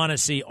 They don't want to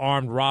see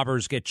armed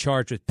robbers get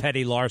charged with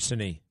petty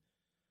larceny.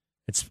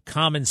 It's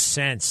common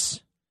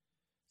sense.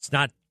 It's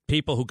not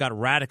people who got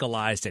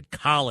radicalized at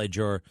college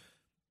or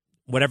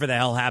whatever the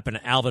hell happened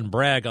to Alvin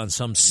Bragg on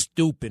some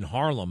stoop in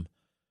Harlem.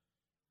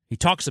 He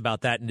talks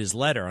about that in his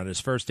letter on his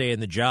first day in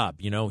the job.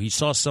 You know, he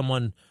saw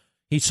someone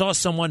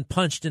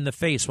punched in the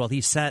face while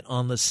he sat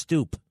on the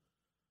stoop.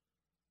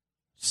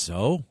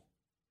 So,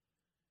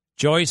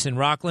 Joyce and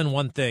Rockland,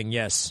 one thing,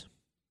 yes.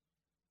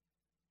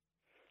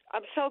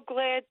 I'm so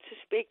glad to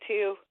speak to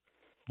you.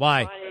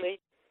 Why? Finally.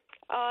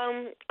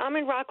 I'm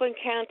in Rockland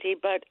County,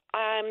 but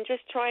I'm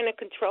just trying to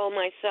control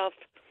myself.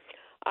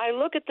 I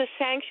look at the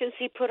sanctions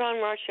he put on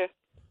Russia,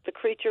 the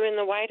creature in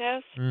the White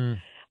House.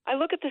 I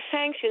look at the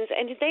sanctions,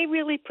 and they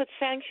really put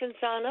sanctions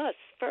on us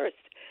first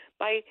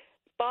by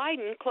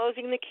Biden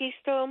closing the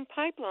Keystone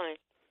Pipeline,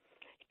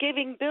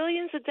 giving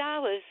billions of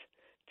dollars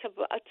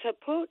to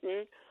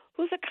Putin,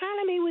 whose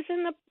economy was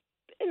in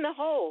the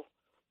hole,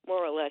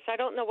 more or less. I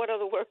don't know what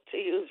other word to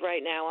use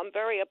right now. I'm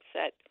very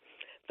upset.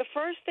 The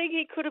first thing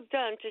he could have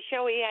done to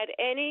show he had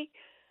any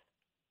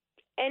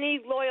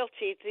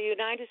loyalty to the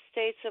United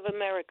States of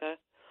America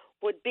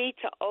would be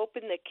to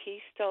open the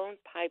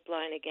Keystone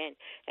Pipeline again,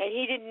 and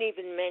he didn't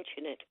even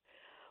mention it.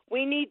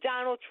 We need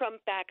Donald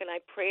Trump back, and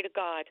I pray to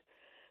God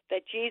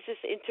that Jesus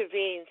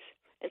intervenes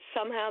and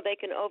somehow they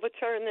can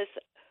overturn this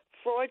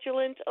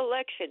fraudulent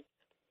election.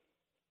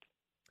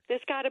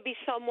 There's got to be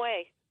some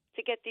way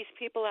to get these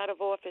people out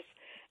of office.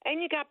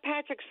 And you got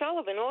Patrick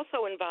Sullivan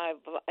also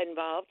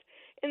involved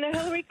in the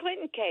Hillary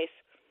Clinton case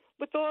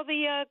with all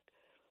the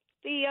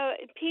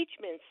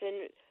impeachments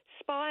and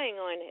spying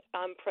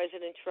on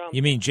President Trump.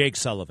 You mean Jake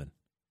Sullivan?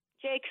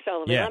 Jake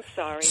Sullivan, yeah. I'm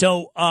sorry.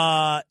 So,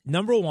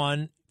 number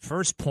one,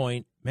 first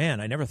point, man,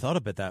 I never thought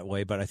of it that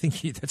way, but I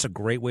think that's a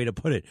great way to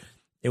put it.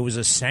 It was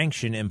a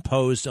sanction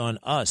imposed on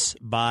us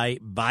by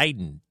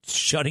Biden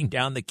shutting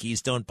down the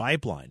Keystone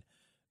Pipeline.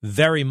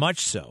 Very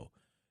much so.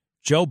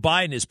 Joe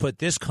Biden has put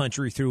this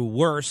country through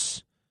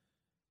worse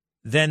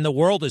than the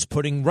world is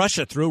putting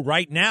Russia through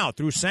right now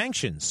through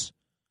sanctions.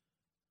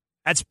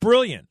 That's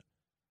brilliant.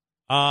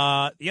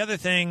 The other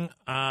thing,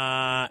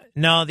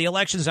 no, the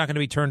election's not going to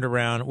be turned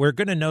around. We're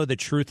going to know the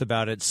truth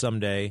about it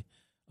someday.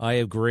 I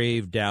have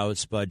grave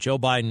doubts, but Joe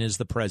Biden is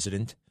the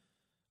president.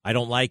 I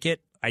don't like it.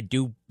 I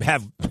do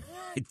have,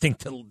 I think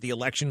the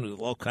election,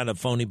 all kind of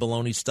phony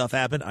baloney stuff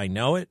happened. I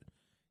know it.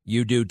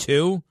 You do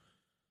too.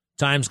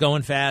 Time's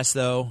going fast,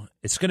 though.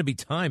 It's going to be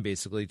time,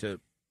 basically, to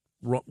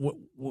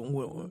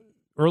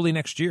early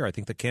next year. I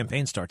think the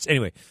campaign starts.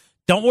 Anyway,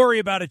 don't worry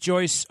about it,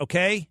 Joyce,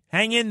 okay?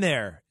 Hang in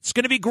there. It's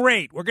going to be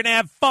great. We're going to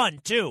have fun,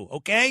 too,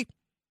 okay?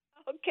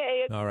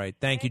 Okay. All right.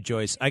 Thank you,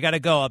 Joyce. I got to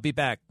go. I'll be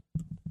back.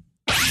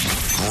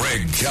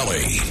 Greg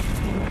Kelly.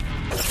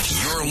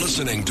 You're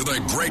listening to The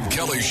Greg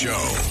Kelly Show.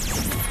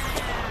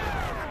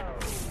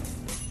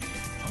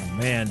 Oh,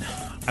 man.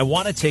 I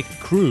want to take a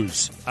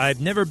cruise.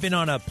 I've never been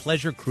on a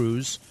pleasure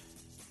cruise.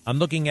 I'm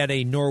looking at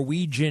a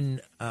Norwegian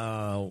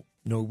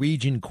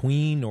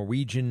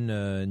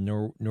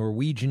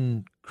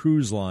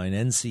cruise line,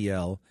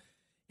 NCL.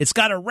 It's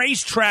got a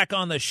racetrack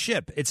on the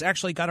ship. It's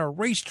actually got a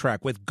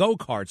racetrack with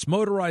go-karts,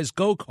 motorized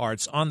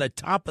go-karts on the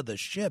top of the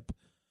ship.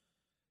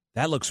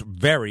 That looks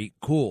very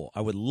cool. I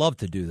would love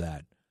to do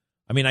that.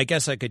 I mean, I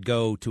guess I could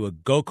go to a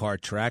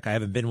go-kart track. I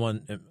haven't been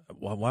one.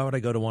 Why would I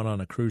go to one on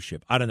a cruise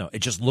ship? I don't know. It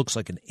just looks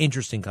like an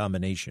interesting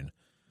combination.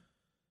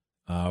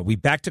 We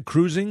back to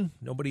cruising?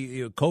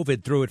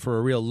 COVID threw it for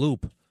a real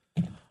loop.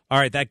 All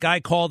right, that guy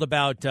called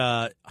about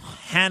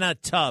Hannah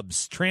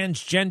Tubbs,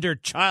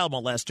 transgender child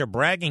molester,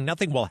 bragging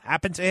nothing will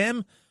happen to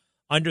him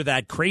under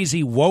that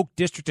crazy woke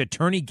district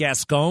attorney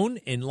Gascon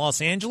in Los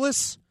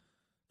Angeles.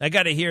 I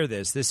got to hear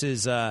this. This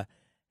is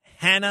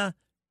Hannah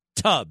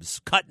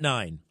Tubbs, cut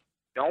 9.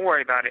 Don't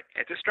worry about it.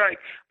 It's a strike,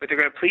 but they're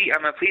going to plead.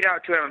 I'm going to plead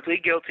out to it. I'm going to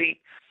plead guilty.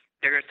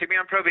 They're going to stick me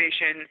on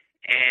probation,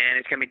 and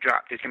it's going to be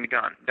dropped. It's going to be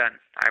done.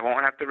 I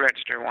won't have to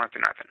register. I won't have to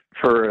nothing.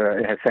 For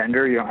an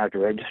offender, you don't have to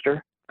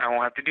register? I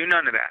won't have to do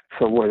none of that.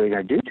 So what are they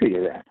going to do to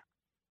you then?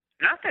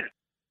 Nothing.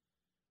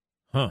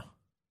 Huh.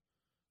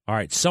 All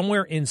right.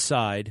 Somewhere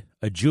inside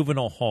a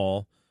juvenile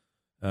hall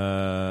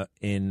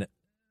in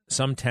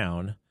some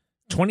town,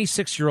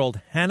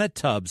 26-year-old Hannah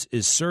Tubbs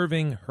is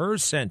serving her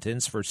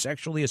sentence for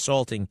sexually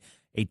assaulting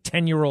a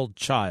 10-year-old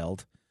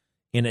child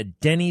in a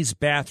Denny's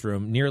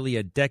bathroom nearly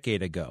a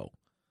decade ago.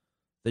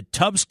 The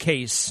Tubbs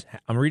case,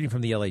 I'm reading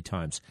from the LA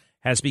Times,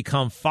 has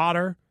become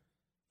fodder.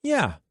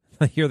 Yeah,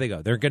 here they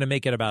go. They're going to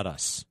make it about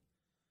us.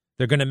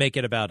 They're going to make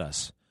it about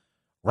us.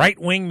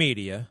 Right-wing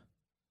media.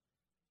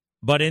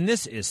 But in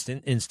this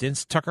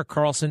instance, Tucker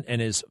Carlson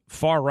and his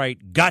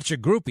far-right gotcha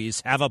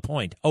groupies have a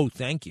point. Oh,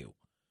 thank you.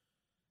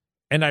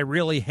 And I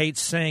really hate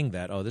saying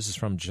that. Oh, this is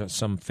from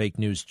some fake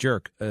news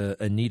jerk,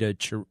 Anita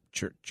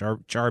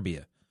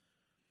Charbia.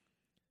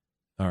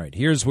 All right,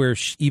 here's where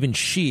even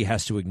she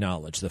has to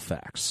acknowledge the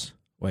facts.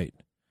 Wait.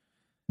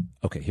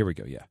 Okay, here we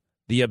go, yeah.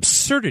 The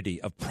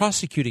absurdity of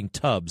prosecuting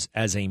Tubbs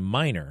as a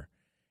minor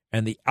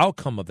and the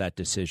outcome of that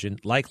decision,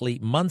 likely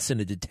months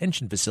in a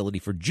detention facility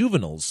for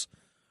juveniles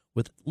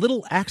with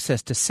little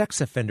access to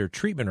sex offender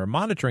treatment or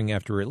monitoring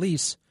after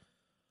release,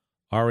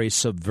 are a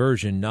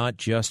subversion not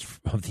just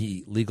of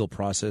the legal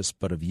process,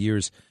 but of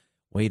years.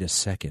 Wait a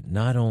second.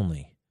 Not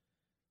only.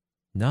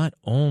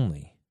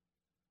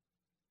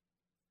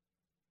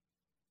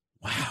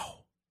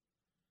 Wow.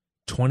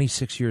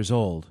 26 years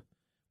old.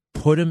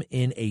 Put him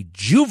in a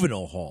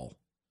juvenile hall.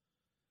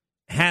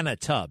 Hannah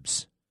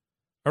Tubbs.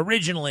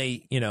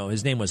 Originally,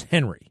 his name was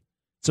Henry.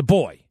 It's a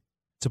boy.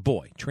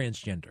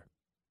 Transgender.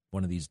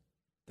 One of these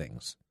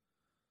things.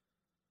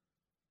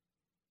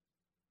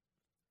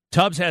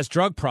 Tubbs has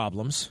drug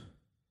problems.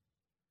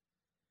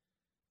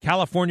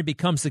 California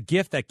becomes the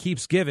gift that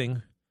keeps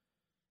giving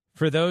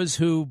for those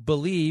who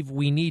believe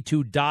we need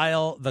to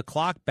dial the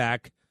clock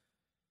back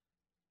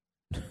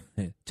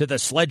to the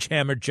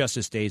sledgehammer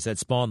justice days that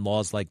spawned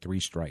laws like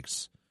 3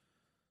 strikes.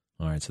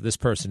 All right, so this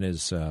person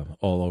is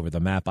all over the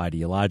map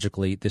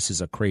ideologically. This is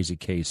a crazy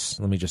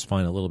case. Let me just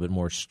find a little bit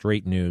more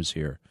straight news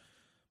here.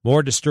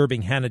 More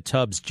disturbing Hannah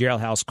Tubbs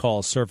jailhouse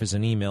calls surface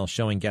an email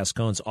showing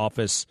Gascon's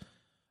office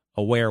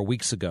aware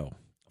weeks ago.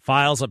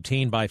 Files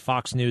obtained by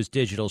Fox News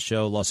Digital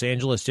show Los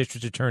Angeles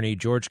District Attorney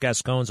George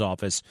Gascon's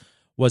office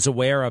was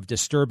aware of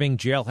disturbing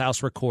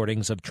jailhouse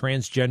recordings of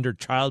transgender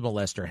child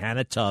molester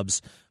Hannah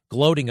Tubbs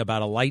gloating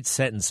about a light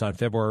sentence on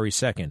February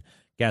 2nd.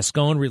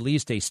 Gascon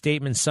released a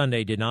statement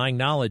Sunday denying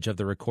knowledge of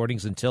the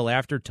recordings until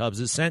after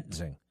Tubbs'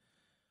 sentencing.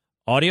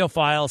 Audio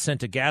files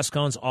sent to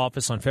Gascon's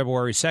office on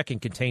February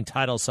 2nd contained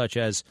titles such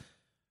as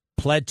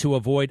pled to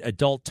avoid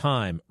adult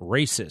time,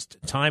 racist,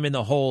 time in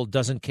the hole,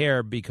 doesn't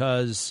care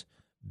because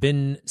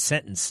been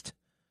sentenced,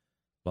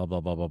 blah,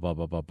 blah, blah, blah, blah,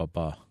 blah, blah, blah,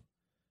 blah.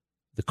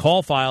 The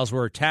call files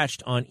were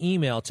attached on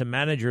email to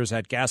managers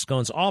at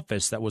Gascon's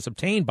office that was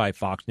obtained by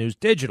Fox News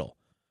Digital.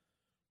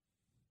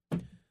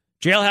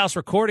 Jailhouse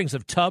recordings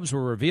of Tubbs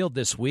were revealed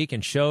this week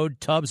and showed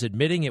Tubbs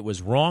admitting it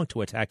was wrong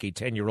to attack a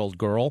 10-year-old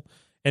girl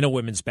in a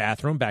women's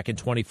bathroom back in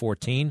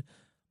 2014,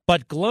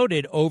 but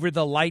gloated over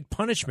the light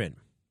punishment.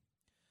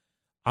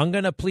 I'm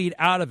going to plead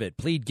out of it,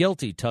 plead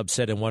guilty, Tubbs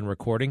said in one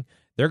recording.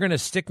 They're going to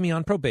stick me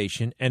on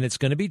probation, and it's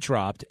going to be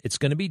dropped. It's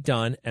going to be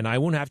done, and I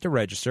won't have to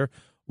register.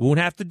 Won't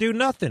have to do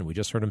nothing. We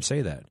just heard him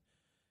say that.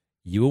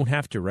 You won't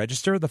have to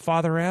register, the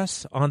father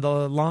asked on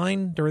the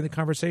line during the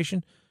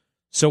conversation.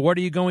 So what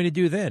are you going to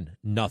do then?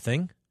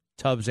 Nothing,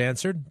 Tubbs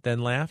answered,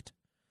 then laughed.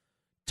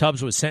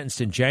 Tubbs was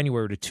sentenced in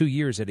January to 2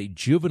 years at a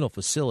juvenile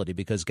facility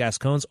because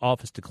Gascon's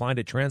office declined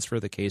to transfer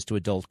the case to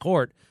adult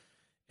court,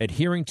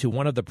 adhering to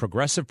one of the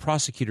progressive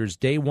prosecutor's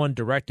day one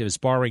directives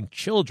barring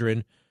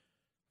children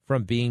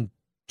from being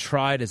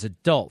tried as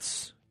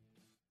adults.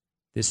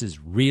 This is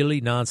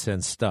really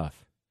nonsense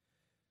stuff.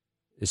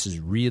 This is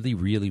really,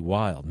 really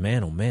wild.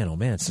 Man, oh man, oh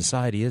man,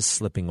 society is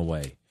slipping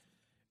away.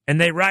 And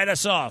they write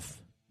us off,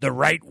 the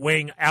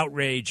right-wing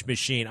outrage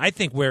machine. I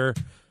think we're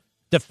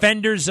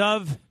defenders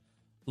of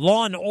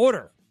law and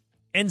order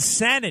and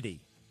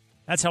sanity.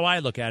 That's how I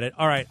look at it.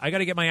 All right, I got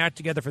to get my act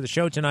together for the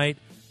show tonight.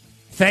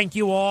 Thank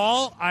you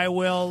all. I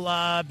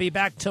will be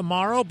back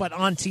tomorrow, but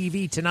on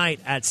TV tonight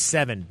at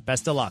 7.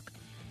 Best of luck.